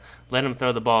kind of let him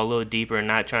throw the ball a little deeper and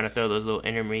not trying to throw those little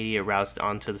intermediate routes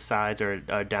onto the sides or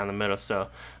down the middle. So,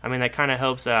 I mean, that kind of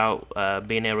helps out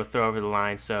being able to throw over the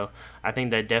line. So, I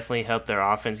think that definitely helped their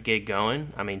offense get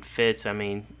going. I mean, Fitz,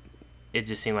 it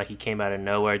just seemed like he came out of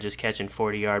nowhere just catching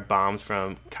 40-yard bombs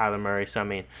from Kyler Murray. So, I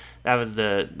mean, that was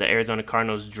the Arizona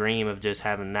Cardinals' dream of just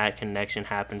having that connection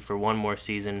happen for one more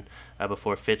season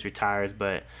before Fitz retires.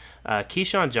 But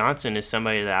Keyshawn Johnson is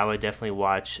somebody that I would definitely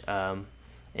watch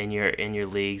in your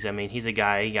leagues. I mean, he's a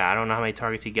guy. I don't know how many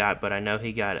targets he got, but I know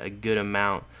he got a good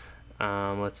amount.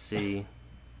 Let's see.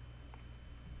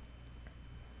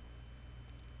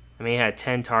 I mean, he had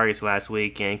 10 targets last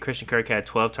week, and Christian Kirk had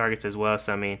 12 targets as well.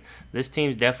 So, I mean, this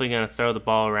team's definitely going to throw the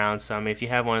ball around. So, I mean, if you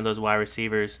have one of those wide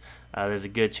receivers, there's a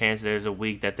good chance there's a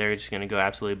week that they're just going to go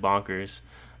absolutely bonkers.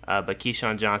 But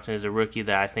Keyshawn Johnson is a rookie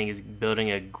that I think is building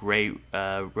a great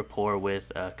rapport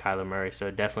with Kyler Murray,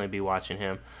 so definitely be watching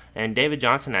him. And David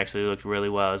Johnson actually looked really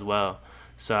well as well.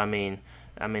 So I mean,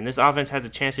 this offense has a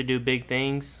chance to do big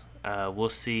things. We'll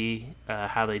see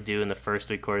how they do in the first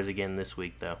 3 quarters again this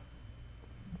week, though.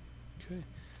 Okay.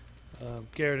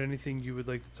 Garrett, anything you would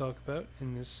like to talk about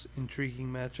in this intriguing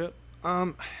matchup?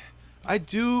 I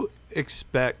do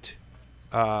expect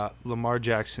Lamar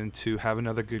Jackson to have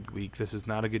another good week. This is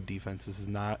not a good defense. This is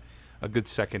not a good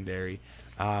secondary.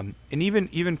 And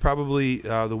even probably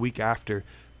the week after.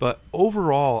 But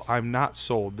overall, I'm not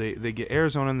sold. They get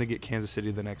Arizona and they get Kansas City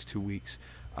the next 2 weeks.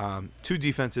 2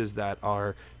 defenses that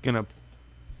are going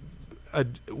to,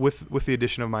 with the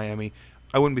addition of Miami,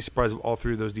 I wouldn't be surprised if all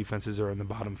 3 of those defenses are in the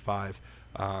bottom 5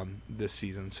 this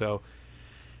season. So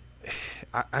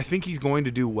I think he's going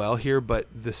to do well here, but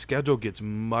the schedule gets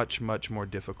much, much more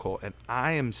difficult, and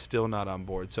I am still not on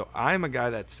board. So I'm a guy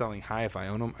that's selling high if I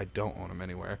own him. I don't own him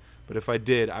anywhere. But if I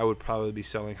did, I would probably be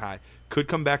selling high. Could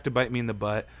come back to bite me in the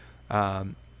butt.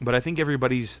 But I think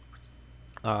everybody's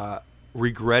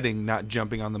regretting not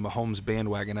jumping on the Mahomes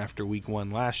bandwagon after week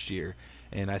 1 last year.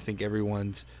 And I think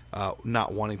everyone's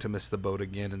not wanting to miss the boat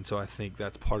again. And so I think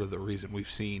that's part of the reason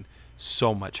we've seen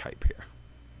so much hype here.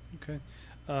 Okay.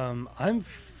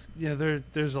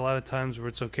 There's a lot of times where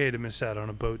it's okay to miss out on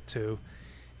a boat too,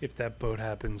 if that boat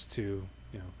happens to,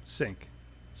 sink.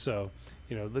 So,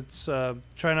 let's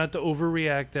try not to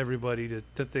overreact everybody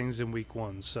to things in week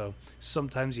 1. So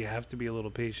sometimes you have to be a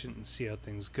little patient and see how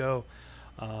things go.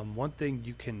 One thing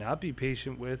you cannot be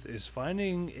patient with is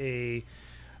finding a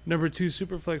number 2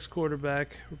 Superflex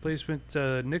quarterback replacement.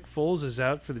 Nick Foles is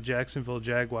out for the Jacksonville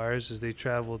Jaguars as they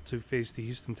travel to face the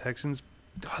Houston Texans.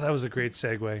 Oh, that was a great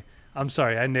segue. I'm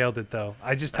sorry, I nailed it though.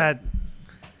 I just had.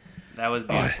 That was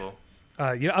beautiful.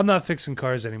 I'm not fixing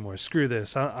cars anymore. Screw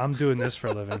this. I'm doing this for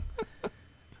a living.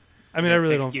 I mean, I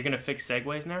really don't. You're gonna fix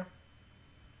segways now?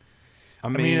 I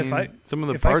mean, some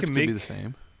of the parts could be the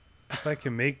same. If I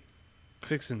can make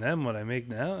fixing them what I make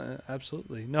now,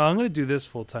 absolutely. No, I'm going to do this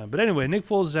full time. But anyway, Nick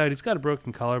Foles is out. He's got a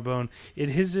broken collarbone. It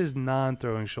is his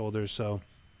non-throwing shoulder, so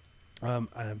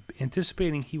I'm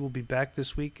anticipating he will be back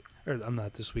this week. Or I'm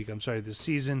not this week. I'm sorry, this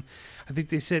season. I think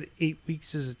they said 8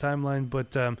 weeks is a timeline.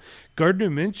 But Gardner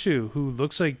Minshew, who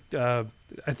looks like I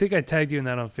think I tagged you in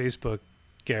that on Facebook,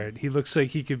 Garrett. He looks like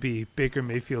he could be Baker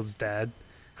Mayfield's dad.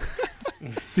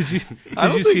 Did you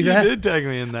see that? You did tag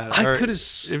me in that. I could have.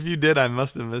 If you did, I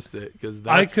must have missed it because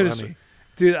that's funny.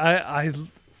 Dude, I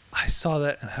saw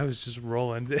that and I was just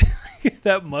rolling.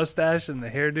 That mustache and the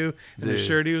hairdo and the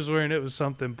shirt he was wearing, it was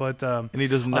something. But and he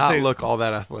does not look all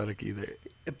that athletic either.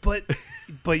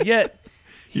 But yet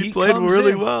he played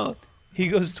really well. He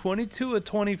goes 22 of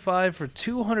 25 for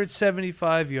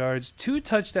 275 yards, 2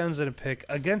 touchdowns and a pick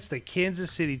against the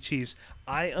Kansas City Chiefs.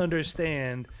 I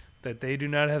understand that they do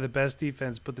not have the best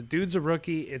defense, but the dude's a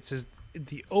rookie. It's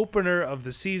the opener of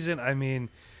the season. I mean,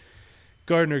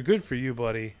 Gardner, good for you,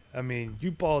 buddy. I mean,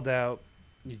 you balled out.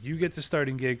 You get the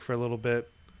starting gig for a little bit.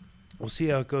 We'll see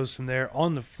how it goes from there.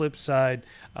 On the flip side,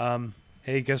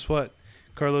 hey, guess what?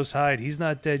 Carlos Hyde, he's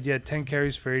not dead yet. 10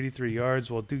 carries for 83 yards,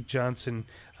 while Duke Johnson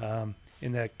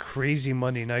in that crazy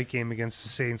Monday night game against the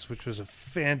Saints, which was a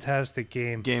fantastic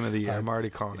game. Game of the year. I'm already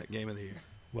calling it game of the year.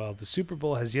 Well, the Super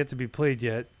Bowl has yet to be played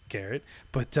yet, Garrett.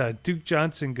 But Duke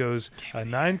Johnson goes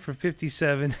 9 for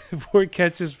 57, 4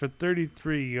 catches for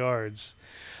 33 yards.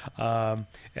 And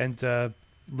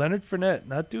Leonard Fournette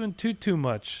not doing too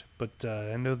much, but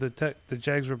I know the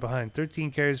Jags were behind.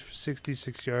 13 carries for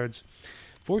 66 yards,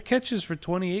 4 catches for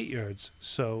 28 yards.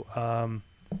 So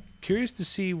curious to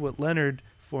see what Leonard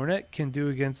Fournette can do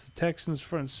against the Texans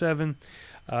front seven.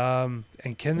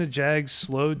 And can the Jags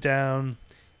slow down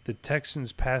the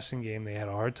Texans passing game? They had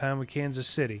a hard time with Kansas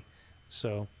City.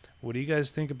 So what do you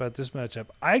guys think about this matchup?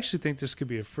 I actually think this could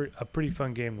be a pretty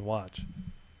fun game to watch.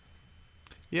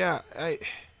 Yeah, I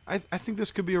think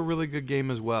this could be a really good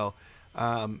game as well.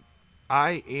 I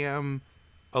am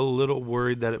a little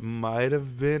worried that it might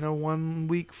have been a 1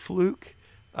 week fluke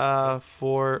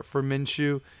for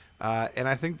Minshew. And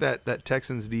I think that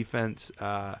Texans defense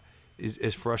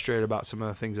is frustrated about some of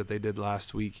the things that they did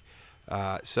last week.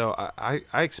 So I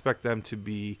expect them to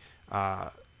be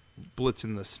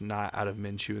blitzing the snot out of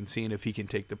Minshew and seeing if he can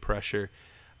take the pressure.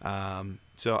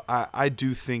 So I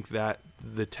do think that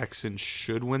the Texans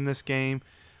should win this game.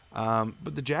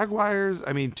 But the Jaguars,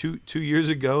 I mean, two years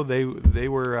ago, they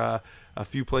were a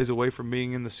few plays away from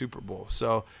being in the Super Bowl.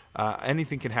 So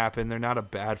anything can happen. They're not a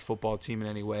bad football team in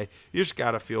any way. You just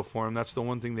got to feel for them. That's the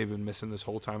one thing they've been missing this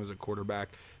whole time as a quarterback.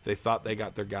 They thought they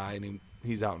got their guy, and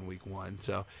he's out in week 1.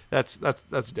 So that's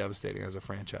devastating as a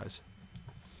franchise.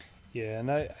 Yeah,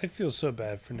 and I feel so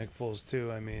bad for Nick Foles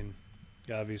too. I mean,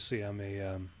 obviously I'm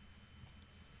an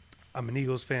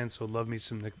Eagles fan, so love me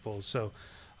some Nick Foles. So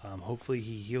Hopefully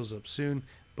he heals up soon.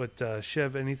 But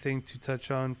Chev, anything to touch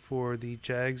on for the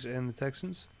Jags and the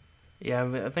Texans? Yeah,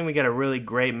 I think we got a really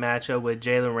great matchup with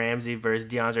Jalen Ramsey versus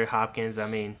DeAndre Hopkins. I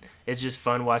mean, it's just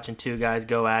fun watching two guys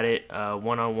go at it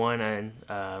one-on-one. And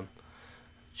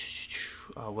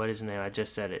what is his name? I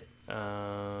just said it.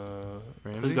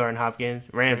 Who's guarding Hopkins?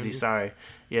 Ramsey, sorry.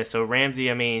 Yeah, so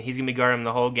Ramsey, I mean, he's going to be guarding him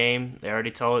the whole game. They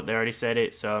already said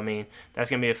it. So, I mean, that's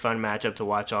going to be a fun matchup to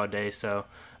watch all day. So,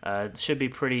 it should be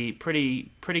pretty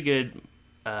good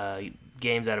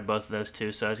games out of both of those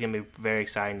two. So, it's going to be very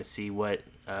exciting to see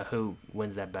who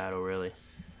wins that battle, really.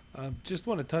 Just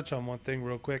want to touch on one thing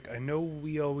real quick. I know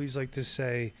we always like to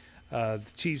say the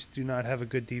Chiefs do not have a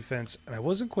good defense, and I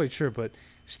wasn't quite sure, but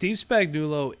Steve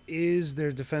Spagnuolo is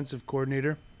their defensive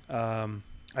coordinator.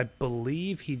 I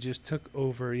believe he just took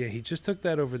over. Yeah, he just took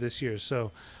that over this year.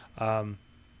 So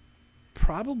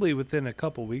probably within a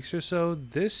couple weeks or so,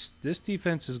 this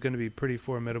defense is going to be pretty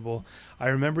formidable. I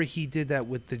remember he did that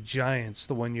with the Giants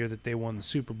the one year that they won the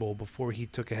Super Bowl before he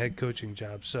took a head coaching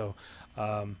job. So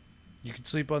you can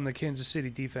sleep on the Kansas City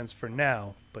defense for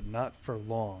now, but not for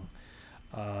long.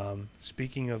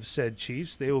 Speaking of said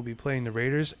Chiefs, they will be playing the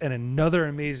Raiders, and another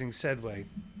amazing segue,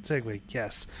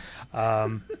 yes.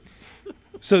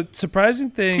 So surprising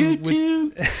thing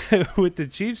with the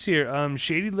Chiefs here,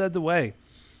 Shady led the way.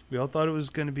 We all thought it was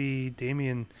going to be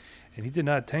Damian, and he did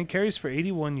not. 10 carries for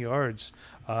 81 yards.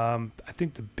 I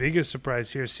think the biggest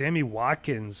surprise here, Sammy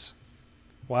Watkins.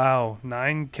 Wow,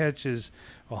 9 catches,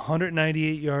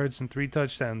 198 yards and 3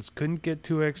 touchdowns. Couldn't get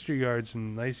 2 extra yards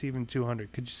and nice even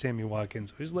 200. Could you, Sammy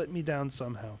Watkins? Always let me down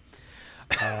somehow.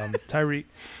 Tyreek.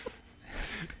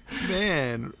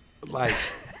 Man, like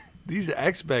these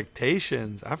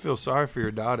expectations. I feel sorry for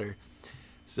your daughter.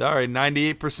 Sorry,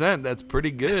 98%. That's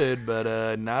pretty good, but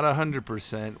not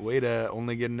 100%. Way to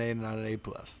only get an A, not an A+.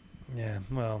 Yeah,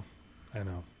 well, I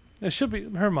know. It should be.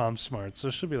 Her mom's smart,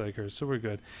 so she'll be like her. So we're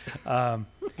good.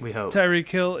 We hope. Tyreek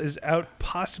Hill is out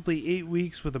possibly 8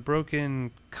 weeks with a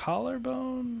broken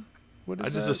collarbone. What is I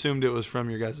just that? assumed it was from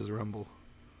your guys' Rumble.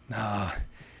 Nah.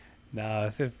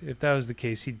 If that was the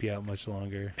case, he'd be out much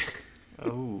longer.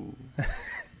 Oh.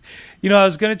 I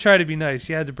was gonna try to be nice.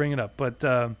 You had to bring it up, but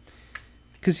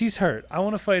because he's hurt, I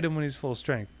want to fight him when he's full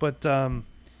strength. But it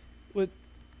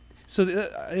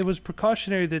was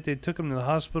precautionary that they took him to the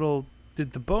hospital.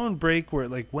 Did the bone break where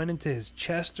it went into his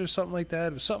chest or something like that?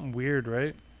 It was something weird,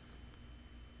 right?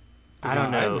 I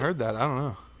don't know. I hadn't heard that. I don't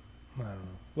know.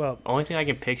 Well, only thing I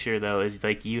can picture though is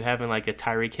you having a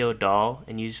Tyreek Hill doll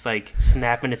and you just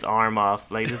snapping its arm off.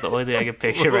 This is the only thing I can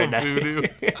picture right now. Voodoo.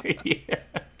 Yeah.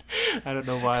 I don't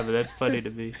know why, but that's funny to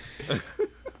me.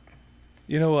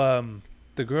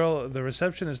 The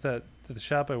receptionist at the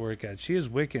shop I work at, she is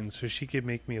Wiccan, so she could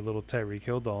make me a little Tyreek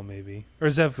Hill doll, maybe. Or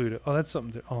is that voodoo? Oh, that's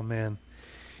something. Oh man,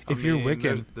 you're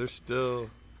Wiccan, there's still.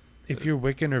 If you're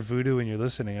Wiccan or voodoo and you're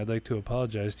listening, I'd like to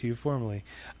apologize to you formally.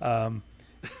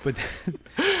 But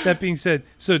that being said,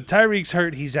 so Tyreek's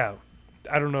hurt. He's out.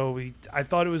 I don't know. I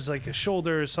thought it was a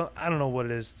shoulder or something. I don't know what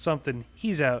it is. Something.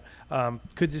 He's out.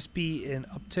 Could this be an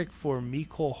uptick for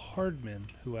Mecole Hardman,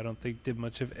 who I don't think did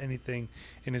much of anything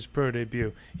in his pro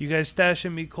debut? You guys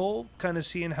stashing Mecole, kind of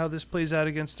seeing how this plays out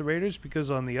against the Raiders? Because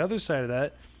on the other side of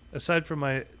that, aside from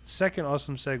my second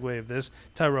awesome segue of this,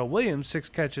 Tyrell Williams, 6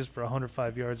 catches for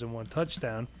 105 yards and 1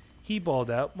 touchdown. He balled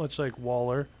out, much like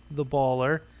Waller, the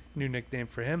baller, new nickname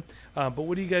for him. But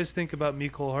what do you guys think about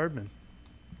Mecole Hardman?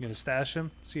 You gonna stash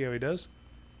him? See how he does?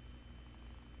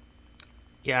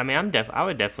 Yeah, I mean, I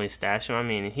would definitely stash him. I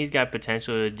mean, he's got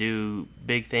potential to do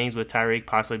big things with Tyreek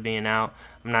possibly being out.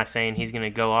 I'm not saying he's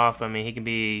gonna go off. I mean, he can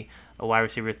be a wide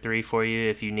receiver 3 for you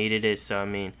if you needed it. So I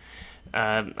mean,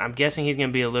 I'm guessing he's gonna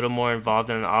be a little more involved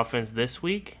in the offense this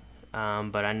week.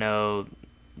 But I know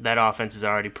that offense is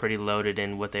already pretty loaded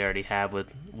in what they already have with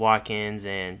Watkins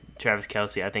and Travis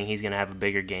Kelce. I think he's gonna have a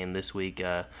bigger game this week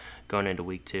going into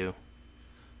week 2.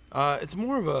 It's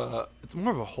more of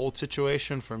a hold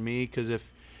situation for me because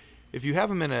if you have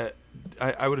him in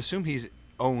I would assume he's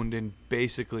owned in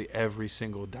basically every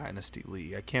single dynasty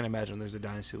league. I can't imagine there's a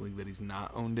dynasty league that he's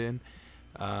not owned in.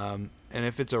 And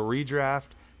if it's a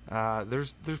redraft,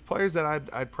 there's players that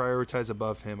I'd prioritize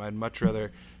above him. I'd much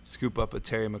rather scoop up a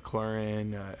Terry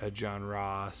McLaurin, a John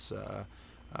Ross,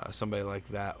 somebody like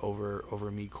that over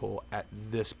Mecole at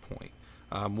this point.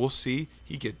 We'll see.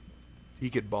 He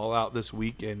could ball out this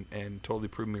week and totally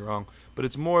prove me wrong. But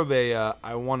it's more of a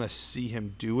I want to see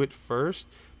him do it first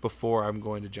before I'm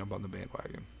going to jump on the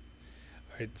bandwagon.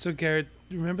 All right. So, Garrett,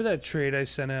 remember that trade I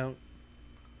sent out?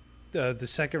 The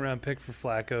second-round pick for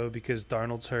Flacco because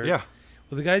Darnold's hurt? Yeah.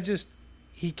 Well, the guy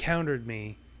he countered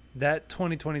me that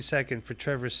 2022 for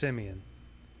Trevor Siemian.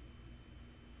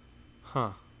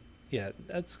 Huh. Yeah,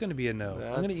 that's going to be a no.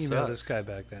 That I'm going to email this sucks. guy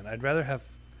back then. I'd rather have.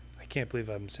 I can't believe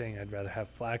I'm saying I'd rather have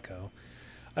Flacco.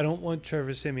 I don't want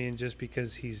Trevor Siemian just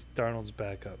because he's Darnold's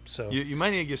backup. So You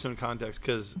might need to give some context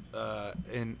because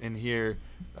in here,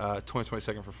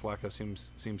 2022nd for Flacco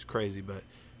seems crazy, but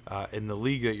in the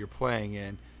league that you're playing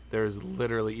in, there's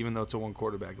literally, even though it's a one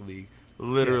quarterback league,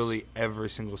 literally every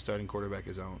single starting quarterback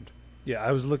is owned. yeah,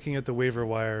 I was looking at the waiver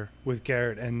wire with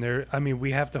Garrett, and there. I mean,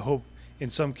 we have to hope in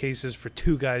some cases for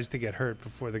two guys to get hurt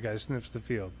before the guy sniffs the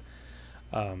field.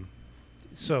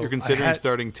 So You're considering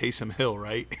starting Taysom Hill,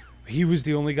 right? he was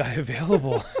the only guy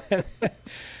available.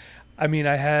 I mean,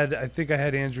 I think I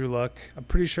had Andrew Luck. I'm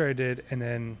pretty sure I did, and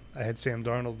then I had Sam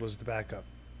Darnold was the backup.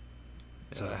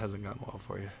 So that hasn't gone well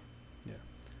for you.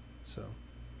 So,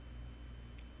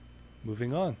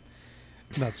 moving on.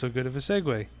 Not so good of a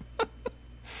segue.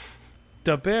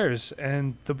 The Bears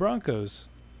and the Broncos.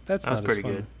 That's That was not pretty as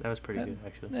fun. good. That was pretty good,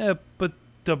 actually. Yeah, but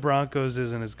the Broncos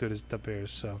isn't as good as the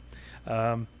Bears. So,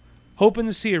 hoping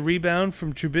to see a rebound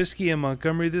from Trubisky and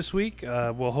Montgomery this week.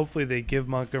 Well, hopefully they give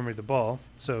Montgomery the ball.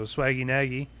 So, Swaggy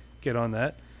Nagy, get on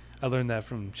that. I learned that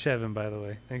from Chevin, by the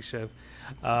way. Thanks, Chev.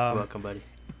 You're welcome, buddy.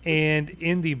 And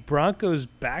in the Broncos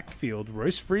backfield,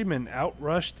 Royce Freeman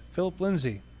outrushed Philip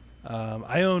Lindsay.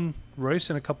 I own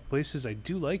Royce in a couple places. I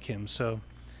do like him, so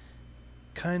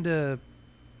kind of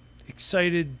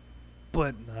excited,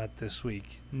 but not this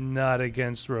week. Not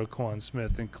against Roquan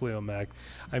Smith and Khalil Mack.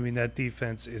 I mean, that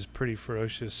defense is pretty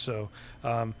ferocious. So,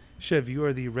 Chev, you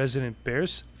are the resident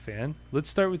Bears fan. Let's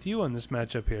start with you on this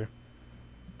matchup here.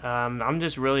 I'm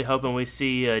just really hoping we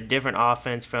see a different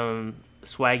offense from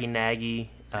Swaggy Nagy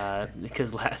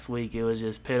because last week it was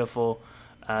just pitiful.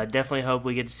 Definitely hope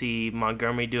we get to see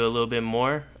Montgomery do a little bit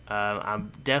more.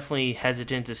 I'm definitely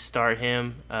hesitant to start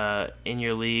him in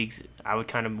your leagues. I would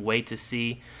kind of wait to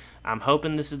see. I'm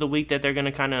hoping this is the week that they're going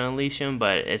to kind of unleash him,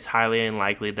 but it's highly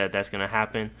unlikely that that's going to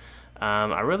happen.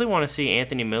 I really want to see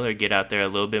Anthony Miller get out there a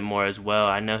little bit more as well.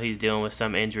 I know he's dealing with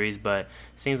some injuries, but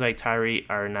seems like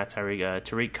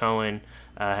Tariq Cohen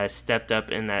has stepped up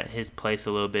in his place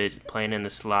a little bit, playing in the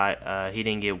slot. He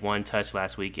didn't get one touch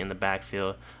last week in the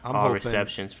backfield.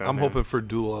 Receptions from him. I'm hoping for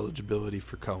dual eligibility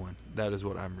for Cohen. That is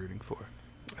what I'm rooting for.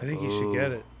 I think you should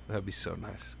get it. That'd be so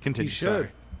nice. Continue. You should. Sorry.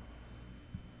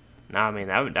 No, I mean,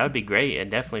 that would be great, and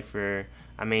definitely for...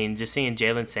 I mean, just seeing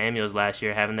Jalen Samuels last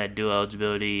year having that dual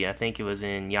eligibility, I think it was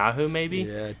in Yahoo maybe.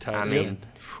 Yeah, tight end. mean,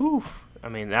 whew. I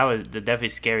mean, that was definitely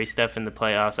scary stuff in the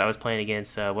playoffs. I was playing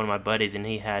against one of my buddies, and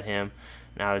he had him.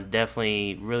 And I was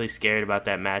definitely really scared about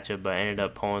that matchup, but I ended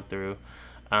up pulling through.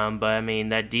 But, I mean,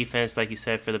 that defense, like you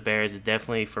said, for the Bears is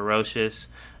definitely ferocious.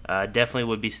 Definitely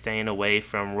would be staying away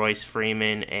from Royce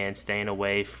Freeman and staying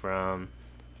away from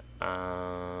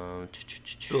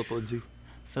Philip Lindsay.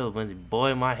 Philip Lindsay.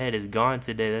 Boy, my head is gone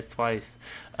today. That's twice.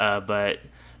 But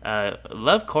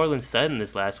love Cortland Sutton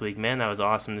this last week. Man, that was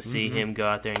awesome to see him go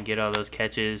out there and get all those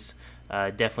catches.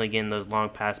 Definitely getting those long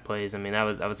pass plays. I mean,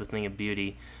 that was a thing of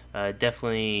beauty.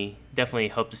 Definitely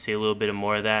hope to see a little bit of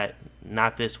more of that.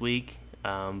 Not this week,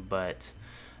 but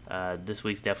this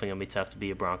week's definitely going to be tough to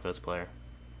be a Broncos player.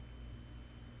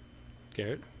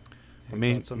 Garrett? I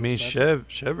mean,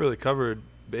 Chev really covered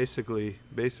basically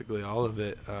all of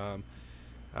it.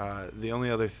 The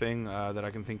only other thing that I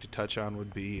can think to touch on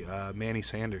would be Manny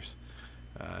Sanders.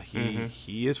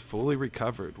 He is fully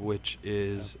recovered, which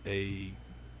is a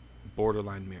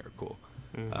borderline miracle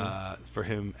for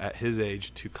him at his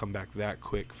age to come back that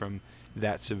quick from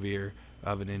that severe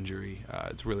of an injury.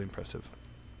 It's really impressive.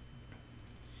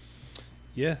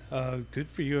 Yeah, good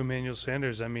for you, Emmanuel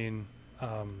Sanders. I mean,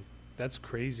 that's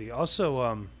crazy.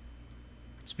 Also,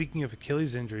 speaking of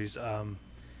Achilles injuries,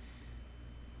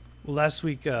 last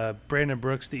week, Brandon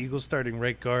Brooks, the Eagles starting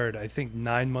right guard, I think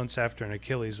 9 months after an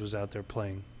Achilles was out there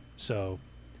playing. So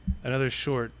another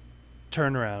short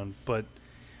turnaround. But,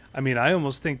 I mean, I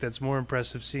almost think that's more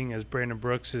impressive seeing as Brandon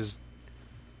Brooks is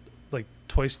like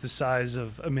twice the size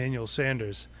of Emmanuel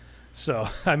Sanders. So,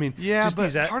 I mean, yeah, just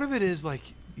but part of it is like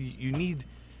you need,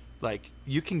 like,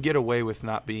 you can get away with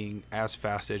not being as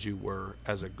fast as you were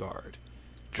as a guard.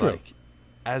 True. Like,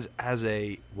 as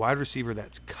a wide receiver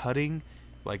that's cutting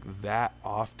like that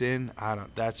often,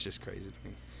 that's just crazy to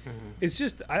me. It's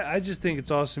just I just think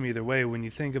it's awesome either way when you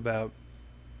think about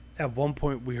at one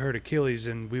point we heard Achilles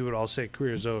and we would all say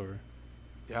career's over.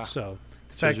 Yeah. So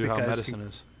the Shows fact you that how guys medicine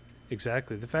is.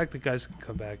 Exactly. The fact that guys can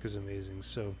come back is amazing.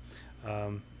 So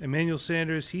Emmanuel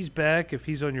Sanders, he's back. If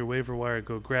he's on your waiver wire,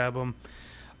 go grab him.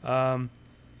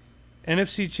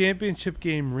 NFC Championship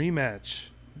game rematch.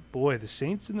 Boy, the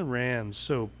Saints and the Rams.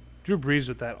 So Drew Brees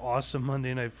with that awesome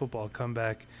Monday Night Football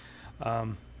comeback.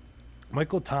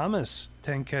 Michael Thomas,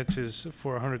 10 catches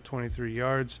for 123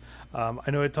 yards. I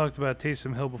know I talked about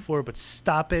Taysom Hill before, but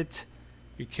stop it.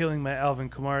 You're killing my Alvin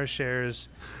Kamara shares.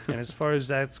 And as far as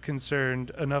that's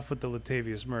concerned, enough with the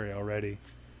Latavius Murray already.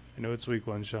 I know it's week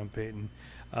 1, Sean Payton.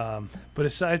 But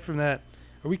aside from that,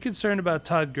 are we concerned about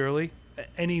Todd Gurley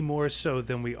any more so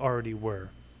than we already were?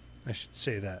 I should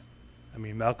say that. I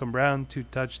mean, Malcolm Brown, 2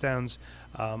 touchdowns.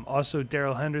 Also,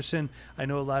 Darrell Henderson. I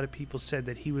know a lot of people said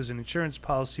that he was an insurance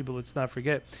policy, but let's not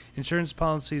forget, insurance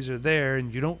policies are there,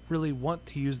 and you don't really want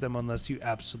to use them unless you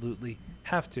absolutely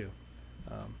have to,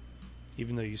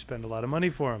 even though you spend a lot of money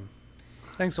for them.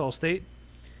 Thanks, Allstate.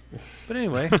 But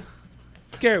anyway,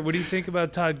 Garrett, what do you think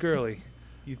about Todd Gurley?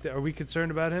 Are we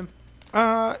concerned about him?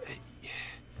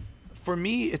 For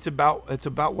me, it's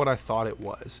about what I thought it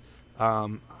was.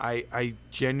 I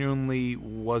genuinely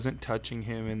wasn't touching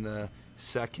him in the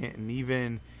second, and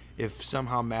even if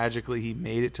somehow magically he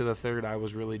made it to the third, I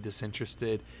was really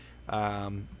disinterested.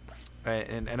 And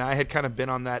I had kind of been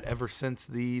on that ever since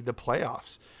the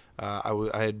playoffs.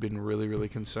 I had been really, really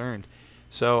concerned.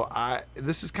 So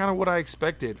this is kind of what I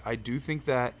expected. I do think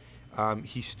that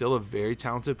he's still a very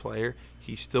talented player.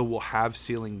 He still will have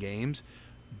ceiling games.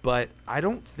 But I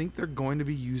don't think they're going to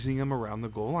be using him around the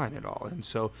goal line at all. And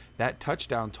so that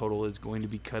touchdown total is going to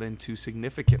be cut into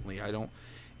significantly.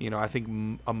 I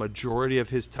think a majority of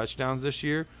his touchdowns this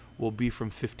year will be from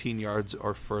 15 yards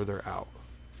or further out.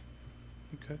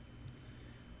 Okay.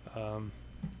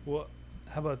 Well,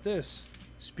 how about this?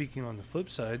 Speaking on the flip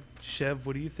side, Chev,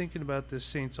 what are you thinking about this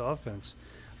Saints offense?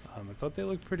 I thought they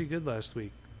looked pretty good last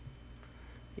week.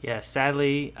 Yeah,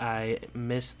 sadly, I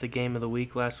missed the game of the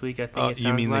week last week. I think it sounds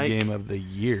you mean like. The game of the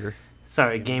year?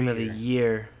 Sorry, game of the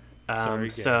year. Sorry,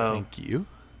 Thank you.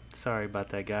 Sorry about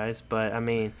that, guys. But, I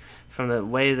mean, from the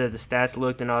way that the stats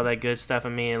looked and all that good stuff, I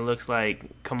mean, it looks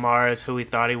like Kamara's who we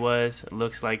thought he was. It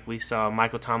looks like we saw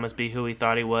Michael Thomas be who we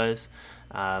thought he was.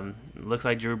 Looks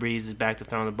like Drew Brees is back to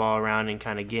throwing the ball around and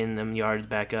kind of getting them yards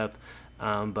back up.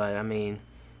 But, I mean,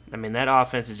 that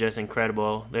offense is just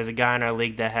incredible. There's a guy in our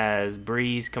league that has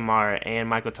Brees, Kamara, and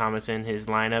Michael Thomas in his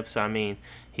lineup. So, I mean,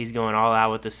 he's going all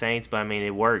out with the Saints, but, I mean,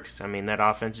 it works. I mean, that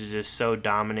offense is just so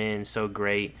dominant and so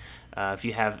great. If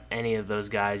you have any of those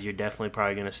guys, you're definitely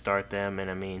probably going to start them.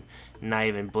 And, I mean, not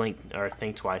even blink or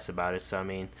think twice about it. So, I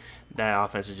mean, that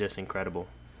offense is just incredible.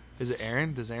 Is it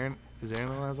Aaron? Is Aaron the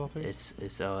one that has all three? It's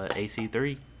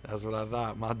AC3. That's what I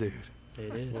thought, my dude.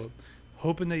 It is. Well,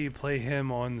 hoping that you play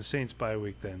him on the Saints bye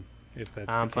week then, if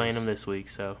that's I'm the playing case. him this week,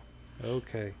 so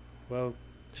Okay. Well,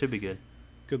 should be good.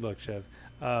 good luck, Chev.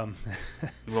 You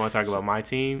want to talk about my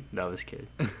team? No, just kidding.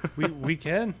 we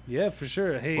can. Yeah, for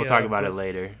sure. Hey, We'll talk about it but-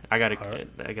 later. I got Alright.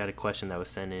 a question that was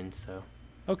sent in, so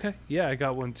Okay. Yeah, I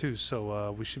got one too.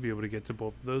 So we should be able to get to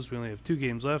both of those. We only have 2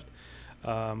 games left.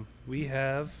 We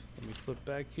have, let me flip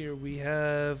back here. We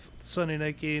have Sunday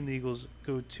night game. The Eagles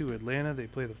go to Atlanta. They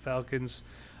play the Falcons.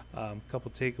 A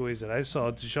couple takeaways that I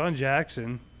saw. Deshaun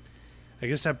Jackson, I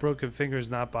guess that broken finger is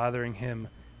not bothering him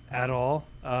at all.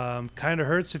 Kind of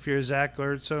hurts if you're a Zach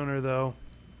Ertz owner, though.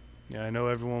 Yeah, I know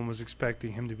everyone was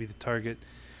expecting him to be the target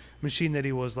machine that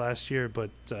he was last year, but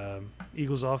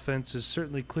Eagles offense is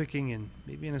certainly clicking and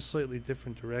maybe in a slightly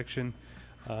different direction.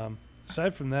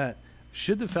 Aside from that,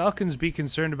 should the Falcons be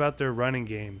concerned about their running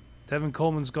game? Tevin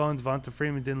Coleman's gone. Devonta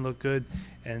Freeman didn't look good.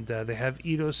 And they have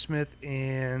Ito Smith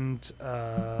and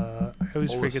I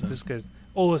always forget this guy's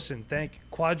Olsen. Thank you.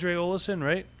 Quadre Olsen,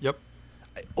 right? Yep.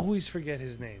 I always forget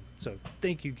his name. So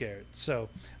thank you, Garrett. So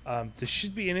this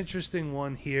should be an interesting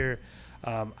one here.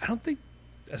 I don't think,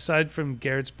 aside from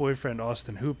Garrett's boyfriend,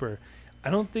 Austin Hooper, I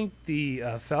don't think the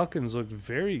Falcons looked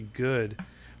very good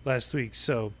last week.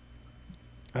 So,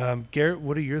 Garrett,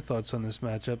 what are your thoughts on this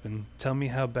matchup? And tell me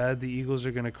how bad the Eagles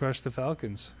are going to crush the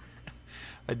Falcons.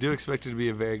 I do expect it to be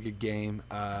a very good game.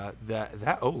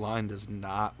 That O-line does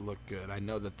not look good. I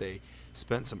know that they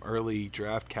spent some early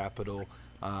draft capital,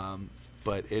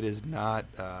 but it is not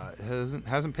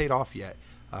hasn't paid off yet.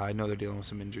 I know they're dealing with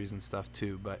some injuries and stuff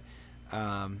too, but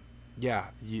yeah,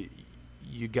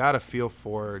 you got to feel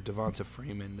for Devonta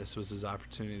Freeman. This was his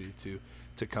opportunity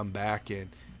to come back, and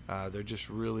there just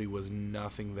really was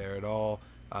nothing there at all.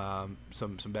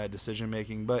 Some bad decision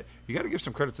making, but you got to give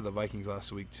some credit to the Vikings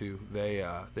last week too.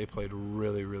 They played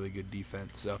really, really good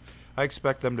defense, so I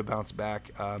expect them to bounce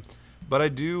back. But I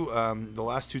do. The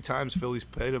last 2 times Philly's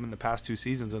played them in the past 2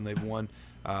 seasons, and they've won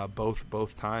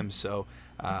both times. So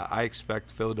I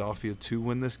expect Philadelphia to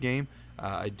win this game.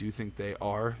 I do think they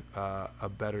are a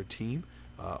better team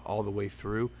all the way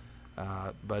through,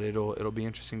 but it'll be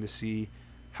interesting to see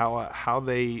how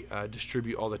they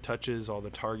distribute all the touches, all the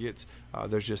targets.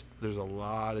 There's a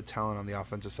lot of talent on the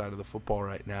offensive side of the football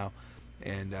right now,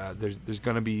 and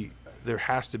there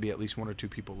has to be at least one or two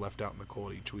people left out in the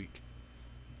cold each week.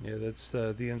 Yeah, that's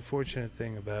the unfortunate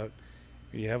thing about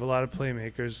you have a lot of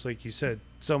playmakers. Like you said,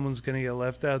 someone's going to get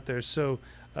left out there. So,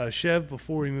 Chev,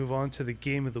 before we move on to the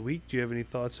game of the week, do you have any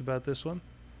thoughts about this one?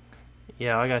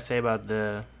 Yeah, all I got to say about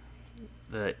the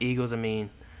Eagles, I mean,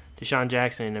 Deshaun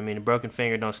Jackson, I mean, a broken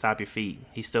finger don't stop your feet.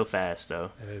 He's still fast,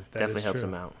 so definitely helps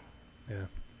him out. Yeah.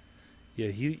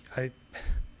 Yeah, I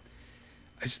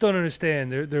just don't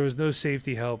understand. There was no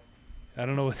safety help. I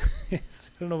don't know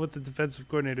what the defensive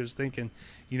coordinator is thinking.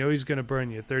 You know he's going to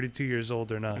burn you, 32 years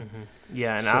old or not. Mm-hmm.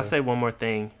 Yeah, and I'll say one more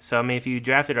thing. So, I mean, if you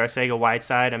drafted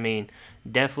Arcega-Whiteside, I mean,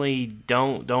 definitely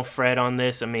don't fret on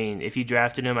this. I mean, if you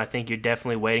drafted him, I think you're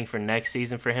definitely waiting for next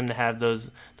season for him to have those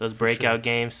breakout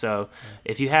games. So,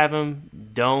 if you have him,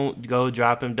 don't go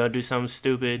drop him. Don't do something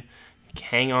stupid.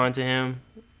 Hang on to him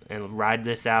and ride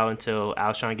this out until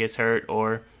Alshon gets hurt,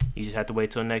 or you just have to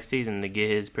wait till next season to get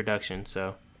his production.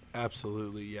 So.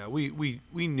 Absolutely, yeah. We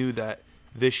knew that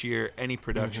this year any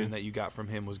production that you got from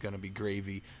him was going to be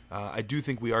gravy. I do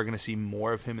think we are going to see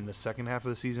more of him in the second half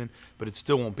of the season, but it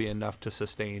still won't be enough to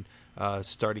sustain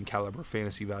starting caliber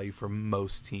fantasy value for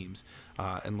most teams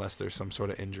unless there's some sort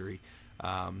of injury.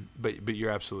 But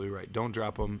you're absolutely right. Don't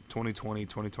drop him. 2020,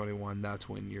 2021, that's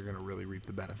when you're going to really reap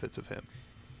the benefits of him.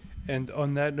 And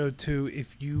on that note, too,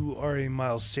 if you are a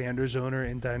Miles Sanders owner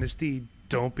in Dynasty,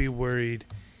 don't be worried.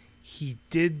 He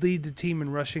did lead the team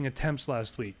in rushing attempts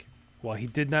last week. While he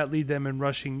did not lead them in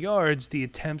rushing yards, the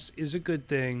attempts is a good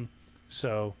thing.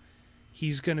 So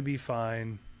he's going to be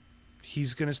fine.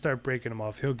 He's going to start breaking them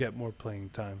off. He'll get more playing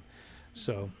time.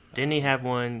 So didn't he have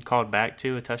one called back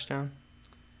to a touchdown?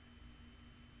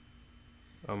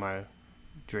 Or am I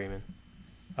dreaming?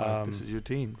 This is your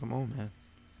team. Come on, man.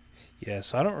 Yeah,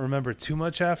 so I don't remember too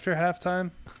much after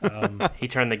halftime. He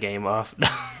turned the game off.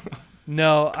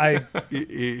 No,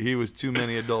 he was too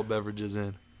many adult beverages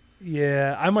in.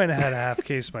 Yeah, I might have had a half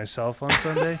case myself on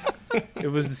Sunday.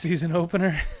 It was the season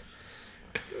opener.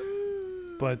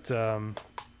 But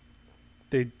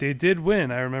they did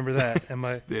win. I remember that. And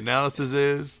the analysis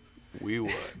is we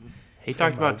won. He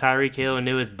talked about Tyreek Hill and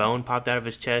knew his bone popped out of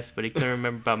his chest, but he couldn't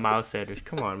remember about Miles Sanders.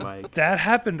 Come on, Mike. That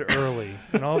happened early,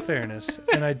 in all fairness.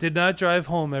 And I did not drive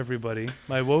home, everybody.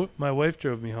 My wife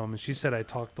drove me home, and she said I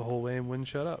talked the whole way and wouldn't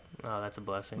shut up. Oh, that's a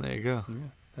blessing. There you go. Yeah,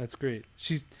 that's great.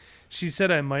 She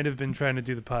said I might have been trying to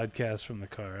do the podcast from the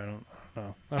car. I don't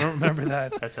know. I don't remember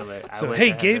that. That's hilarious. So, I wish hey, I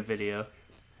had Gabe, that video.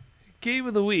 Game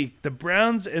of the week, the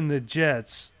Browns and the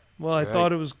Jets. Well, That's I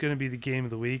thought it was going to be the game of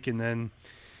the week, and then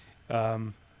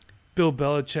Bill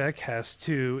Belichick has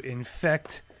to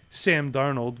infect Sam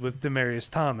Darnold with Demaryius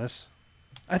Thomas.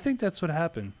 I think that's what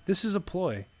happened. This is a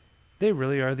ploy. They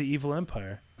really are the evil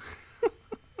empire.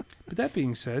 But that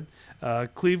being said,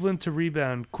 Cleveland to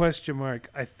rebound, ?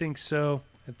 I think so.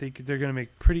 I think they're going to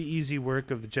make pretty easy work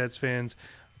of the Jets fans.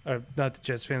 Not the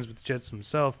Jets fans, but the Jets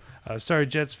themselves. Sorry,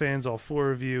 Jets fans, all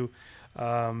four of you.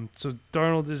 So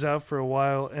Darnold is out for a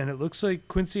while, and it looks like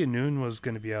Quincy Enunwa was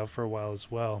going to be out for a while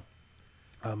as well.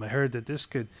 I heard that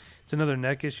it's another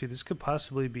neck issue. This could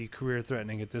possibly be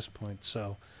career-threatening at this point.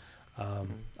 So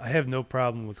I have no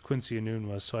problem with Quincy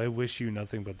Enunwa, so I wish you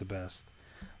nothing but the best.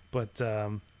 But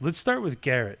let's start with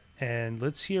Garrett, and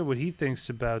let's hear what he thinks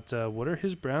about what are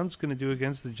his Browns going to do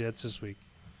against the Jets this week.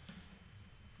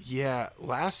 Yeah,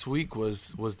 last week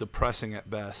was depressing at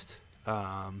best.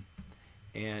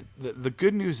 And the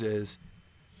good news is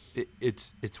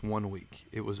it's 1 week.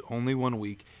 It was only 1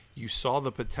 week. You saw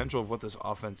the potential of what this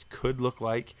offense could look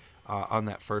like on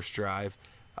that first drive.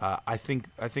 I think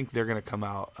they're going to come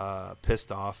out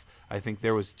pissed off. I think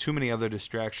there was too many other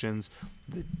distractions,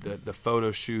 the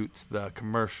photo shoots, the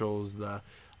commercials,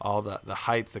 all the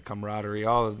hype, the camaraderie,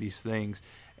 all of these things.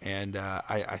 And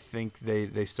I think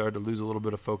they started to lose a little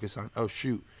bit of focus on, oh,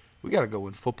 shoot, we got to go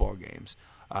win football games.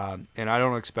 And I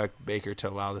don't expect Baker to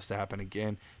allow this to happen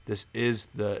again. This is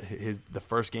the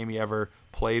first game he ever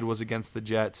played was against the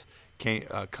Jets.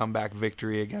 Comeback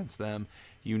victory against them.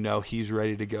 You know he's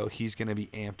ready to go. He's going to be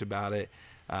amped about it.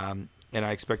 And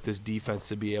I expect this defense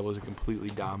to be able to completely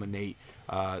dominate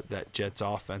that Jets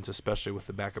offense, especially with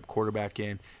the backup quarterback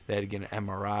in. They had to get an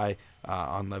MRI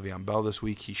on Le'Veon Bell this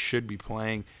week. He should be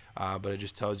playing, but it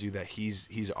just tells you that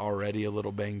he's already a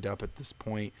little banged up at this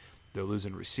point. They're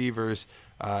losing receivers.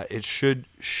 It should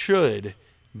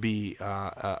be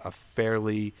a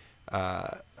fairly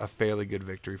good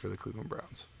victory for the Cleveland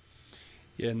Browns.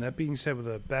 Yeah, and that being said, with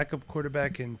a backup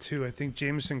quarterback in too, I think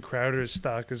Jamison Crowder's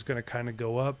stock is going to kind of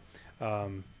go up.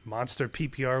 Monster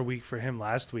PPR week for him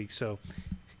last week, so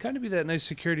it could kind of be that nice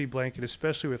security blanket,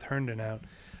 especially with Herndon out.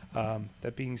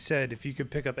 That being said, if you could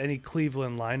pick up any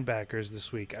Cleveland linebackers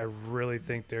this week, I really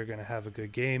think they're going to have a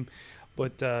good game.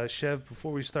 But, Chev,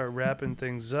 before we start wrapping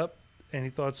things up, any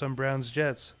thoughts on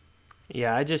Browns-Jets?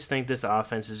 Yeah, I just think this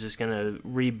offense is just going to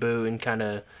reboot and kind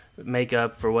of make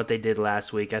up for what they did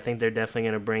last week. I think they're definitely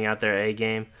going to bring out their A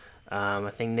game. I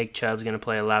think Nick Chubb's going to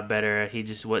play a lot better. He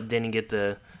just didn't get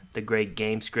the great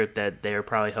game script that they were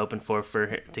probably hoping for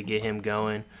to get him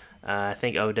going. I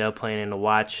think Odell playing in a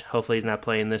watch. Hopefully he's not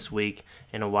playing this week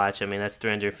in a watch. I mean, that's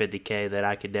 $350K that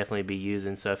I could definitely be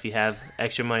using. So if you have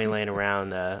extra money laying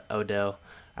around, Odell,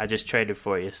 I just traded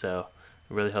for you. So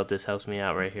I really hope this helps me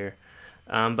out right here.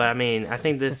 But, I mean, I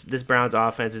think this Browns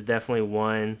offense is definitely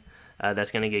one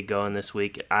that's going to get going this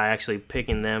week. I actually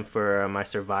picking them for my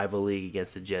survival league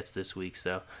against the Jets this week.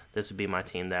 So this would be my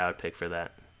team that I would pick for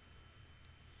that.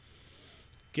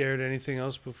 Garrett, anything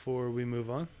else before we move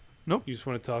on? Nope. You just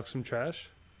want to talk some trash?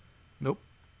 Nope.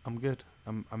 I'm good.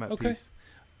 I'm at Okay. peace.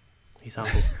 He's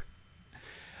humble.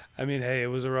 I mean, hey, it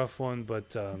was a rough one,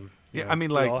 but Yeah, know, I mean,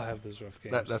 we like, all have those rough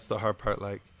games. That's the hard part.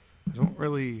 Like, I don't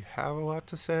really have a lot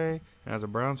to say. And as a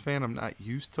Browns fan, I'm not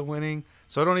used to winning.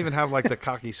 So I don't even have, like, the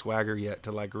cocky swagger yet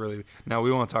to, like, really. Now,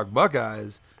 we want to talk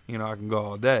Buckeyes. You know, I can go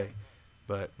all day.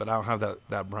 But I don't have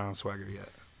that Brown swagger yet.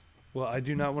 Well, I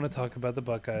do not want to talk about the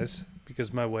Buckeyes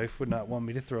because my wife would not want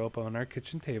me to throw up on our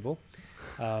kitchen table.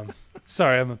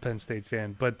 Sorry, I'm a Penn State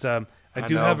fan, but I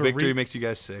do know, have a victory makes you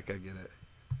guys sick. I get it.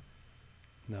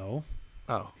 No.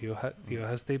 Oh. The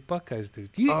Ohio State Buckeyes, dude.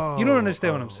 You don't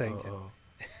understand what I'm saying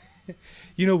yet.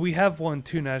 You know, we have won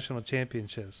 2 national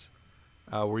championships.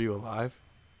 Were you alive?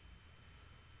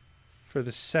 For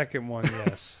the second one,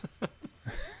 yes.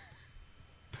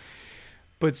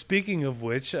 But speaking of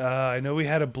which, I know we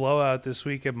had a blowout this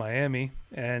week at Miami,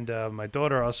 and my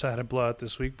daughter also had a blowout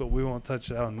this week, but we won't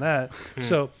touch on that.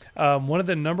 So one of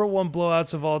the number 1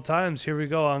 blowouts of all times, here we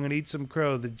go. I'm going to eat some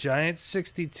crow. The Giants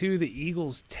 62, the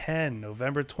Eagles 10,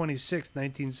 November 26,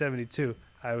 1972.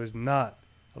 I was not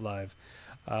alive.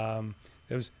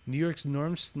 There was New York's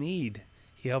Norm Snead.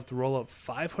 He helped roll up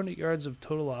 500 yards of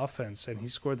total offense, and he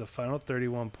scored the final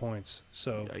 31 points.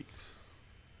 So, Yikes.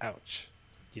 Ouch.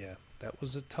 Yeah. That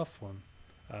was a tough one.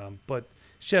 But,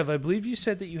 Chev, I believe you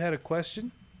said that you had a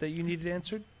question that you needed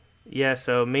answered? Yeah,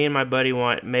 so me and my buddy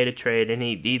made a trade, and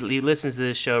he listens to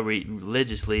this show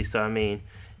religiously, so, I mean,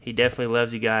 he definitely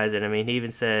loves you guys, and, I mean, he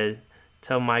even said,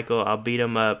 tell Michael I'll beat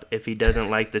him up if he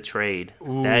doesn't like the trade.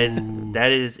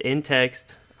 That is in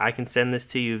text. I can send this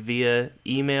to you via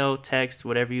email, text,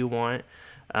 whatever you want.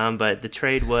 But the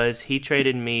trade was he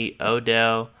traded me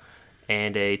Odell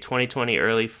and a 2020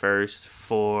 early first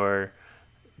for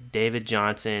David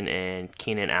Johnson and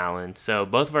Keenan Allen. So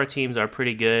both of our teams are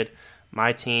pretty good.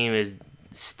 My team is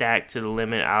stacked to the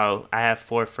limit. I have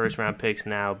 4 first-round picks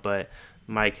now, but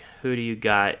Mike, who do you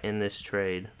got in this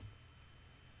trade?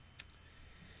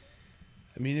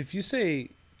 I mean, if you say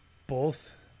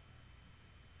both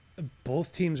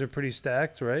teams are pretty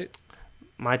stacked, right?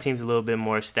 My team's a little bit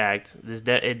more stacked.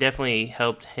 It definitely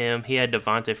helped him. He had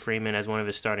Devonta Freeman as one of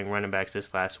his starting running backs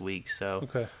this last week. So,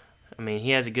 okay. I mean,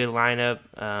 he has a good lineup.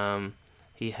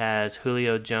 He has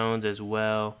Julio Jones as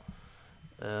well.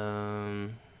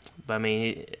 But, I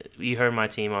mean, you heard my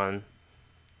team when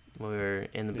we were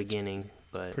in the beginning.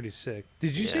 But pretty sick.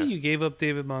 Did you say you gave up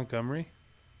David Montgomery?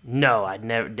 No, I'd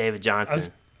never. David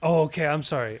Johnson. Okay. I'm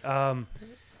sorry.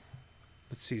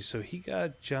 Let's see. So he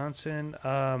got Johnson.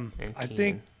 I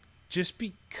think just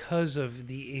because of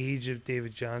the age of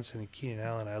David Johnson and Keenan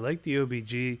Allen, I like the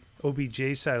OBJ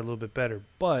side a little bit better.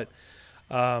 But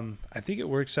I think it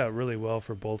works out really well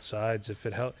for both sides. If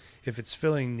it's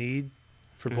filling need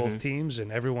for both teams and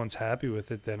everyone's happy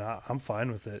with it, then I'm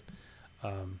fine with it.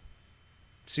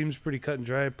 Seems pretty cut and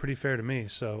dry, pretty fair to me.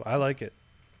 So I like it.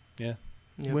 Yeah,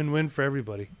 win-win for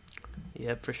everybody.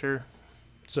 Yep, for sure.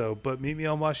 So, but meet me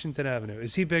on Washington Avenue.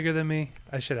 Is he bigger than me?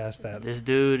 I should ask that. This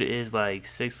dude is like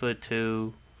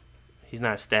 6'2". He's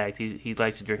not stacked. He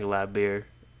likes to drink a lot of beer,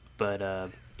 but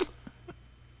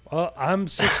well, I'm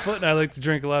 6 foot and I like to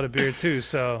drink a lot of beer too.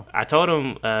 So I told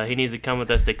him he needs to come with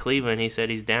us to Cleveland. He said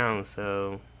he's down.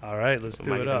 So all right, let's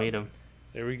do it up. Meet him.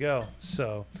 There we go.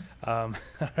 So, all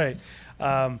right.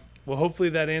 Well, hopefully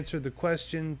that answered the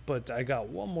question. But I got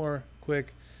one more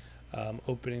quick.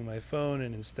 Opening my phone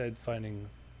and instead finding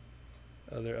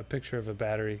a picture of a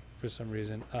battery for some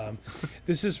reason.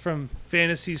 This is from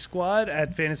Fantasy Squad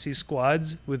at Fantasy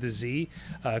Squads with a Z.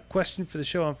 Question for the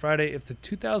show on Friday: if the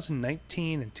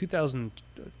 2019 and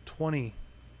 2020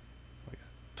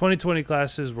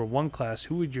 classes were one class,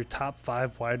 who would your top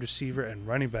 5 wide receiver and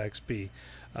running backs be?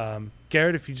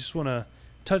 Garrett, if you just want to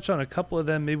touch on a couple of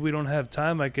them, maybe we don't have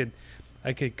time. I could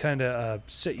I could kind of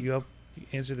set you up,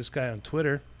 answer this guy on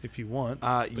Twitter if you want.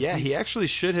 Yeah, he actually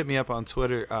should hit me up on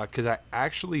Twitter because I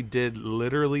actually did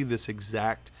literally this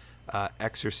exact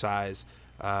exercise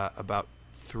about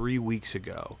 3 weeks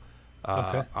ago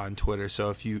on Twitter. So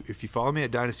if you follow me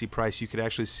at Dynasty Price, you could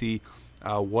actually see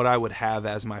what I would have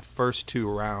as my first 2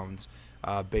 rounds,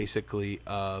 basically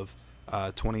of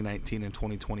 2019 and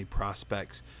 2020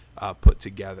 prospects put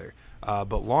together.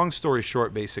 But long story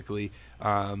short, basically,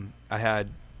 I had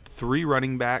 3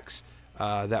 running backs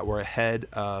that were ahead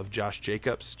of Josh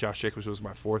Jacobs. Josh Jacobs was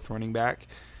my 4th running back.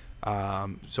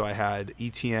 So I had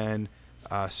ETN,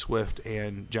 Swift,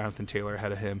 and Jonathan Taylor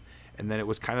ahead of him. And then it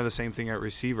was kind of the same thing at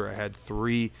receiver. I had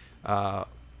 3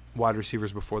 wide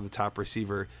receivers before the top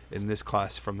receiver in this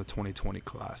class from the 2020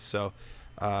 class. So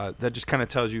that just kind of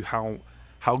tells you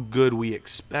how good we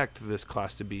expect this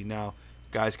class to be. Now,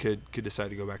 guys could decide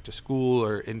to go back to school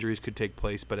or injuries could take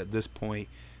place, but at this point,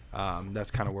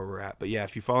 that's kind of where we're at. But yeah,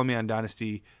 if you follow me on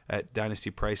Dynasty at Dynasty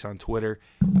Price on Twitter,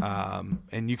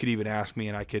 and you could even ask me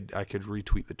and I could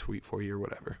retweet the tweet for you or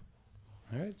whatever.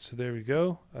 All right, so there we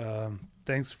go.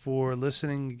 Thanks for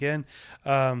listening again.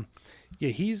 Yeah,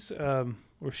 he's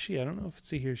or she. I don't know if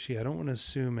it's a he or she. I don't want to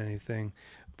assume anything,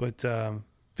 but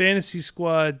Fantasy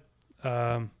Squad,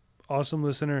 awesome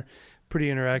listener, pretty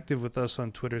interactive with us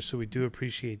on Twitter, so we do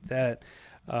appreciate that.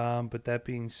 But that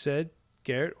being said,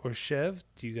 Garrett or Chev,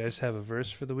 do you guys have a verse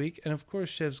for the week? And of course,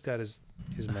 Chev's got his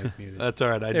mic muted. That's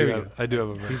all right. I do have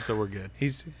a verse, so we're good.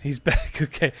 He's back.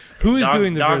 Okay, who is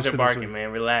doing the dogs verse? Dogs are barking,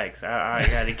 man. Relax. I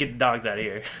gotta get the dogs out of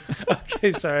here.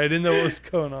 Okay, sorry, I didn't know what was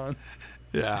going on.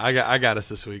 Yeah, I got us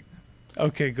this week.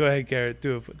 Okay, go ahead, Garrett.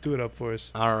 Do it up for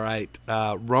us. All right.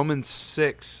 Romans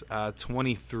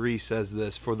 6:23 says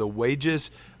this: "For the wages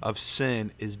of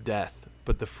sin is death,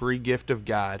 but the free gift of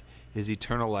God is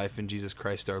eternal life in Jesus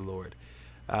Christ our Lord."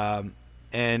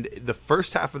 And the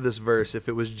first half of this verse, if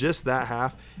it was just that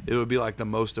half, it would be like the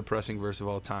most depressing verse of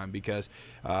all time. Because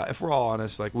if we're all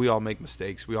honest, like, we all make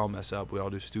mistakes, we all mess up, we all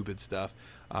do stupid stuff,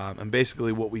 and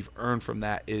basically what we've earned from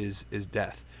that is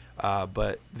death.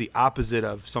 But the opposite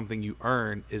of something you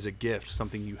earn is a gift,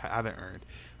 something you haven't earned,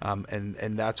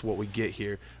 and that's what we get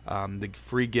here. The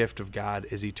free gift of God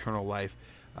is eternal life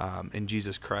in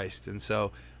Jesus Christ. And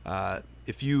so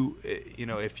if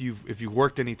you've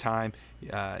worked any time,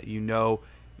 you know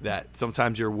that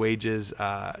sometimes your wages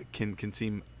can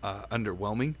seem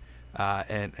underwhelming,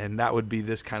 and that would be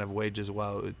this kind of wage as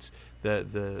well. It's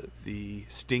the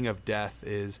sting of death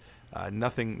is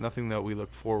nothing that we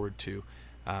look forward to.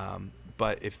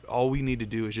 But if all we need to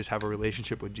do is just have a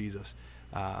relationship with Jesus,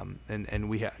 and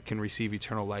we can receive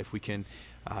eternal life, we can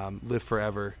live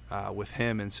forever with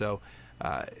Him. And so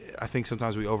I think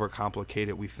sometimes we overcomplicate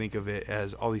it. We think of it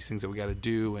as all these things that we got to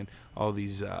do and all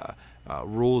these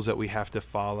rules that we have to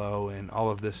follow and all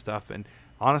of this stuff. And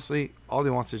honestly, all He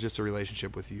wants is just a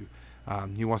relationship with you.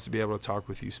 He wants to be able to talk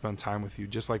with you, spend time with you,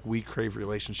 just like we crave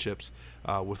relationships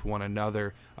with one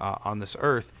another on this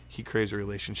earth. He craves a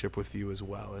relationship with you as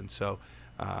well. And so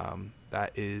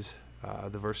that is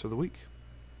the verse of the week.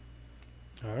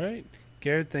 All right.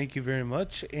 Garrett, thank you very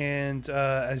much. And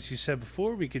as you said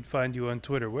before, we could find you on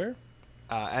Twitter where?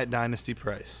 At Dynasty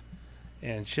Price.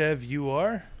 And Chev, you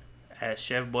are? At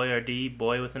Chev Boyardee,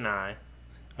 boy with an I.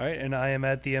 All right, and I am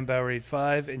at the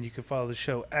MBauer85, and you can follow the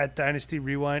show at Dynasty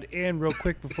Rewind. And real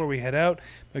quick before we head out,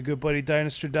 my good buddy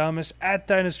Dynastradamus at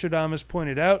Dynastradamus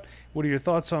pointed out, what are your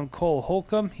thoughts on Cole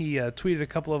Holcomb? He tweeted a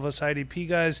couple of us IDP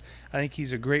guys. I think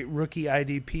he's a great rookie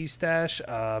IDP stash.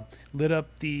 Lit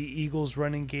up the Eagles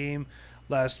running game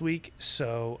last week.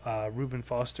 So Reuben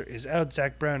Foster is out.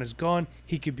 Zach Brown is gone.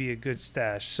 He could be a good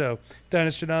stash. So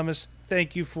Dynastradamus,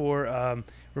 thank you for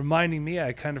reminding me.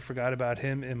 I kind of forgot about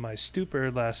him in my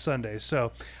stupor last Sunday.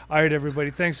 So, all right,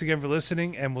 everybody, thanks again for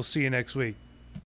listening, and we'll see you next week.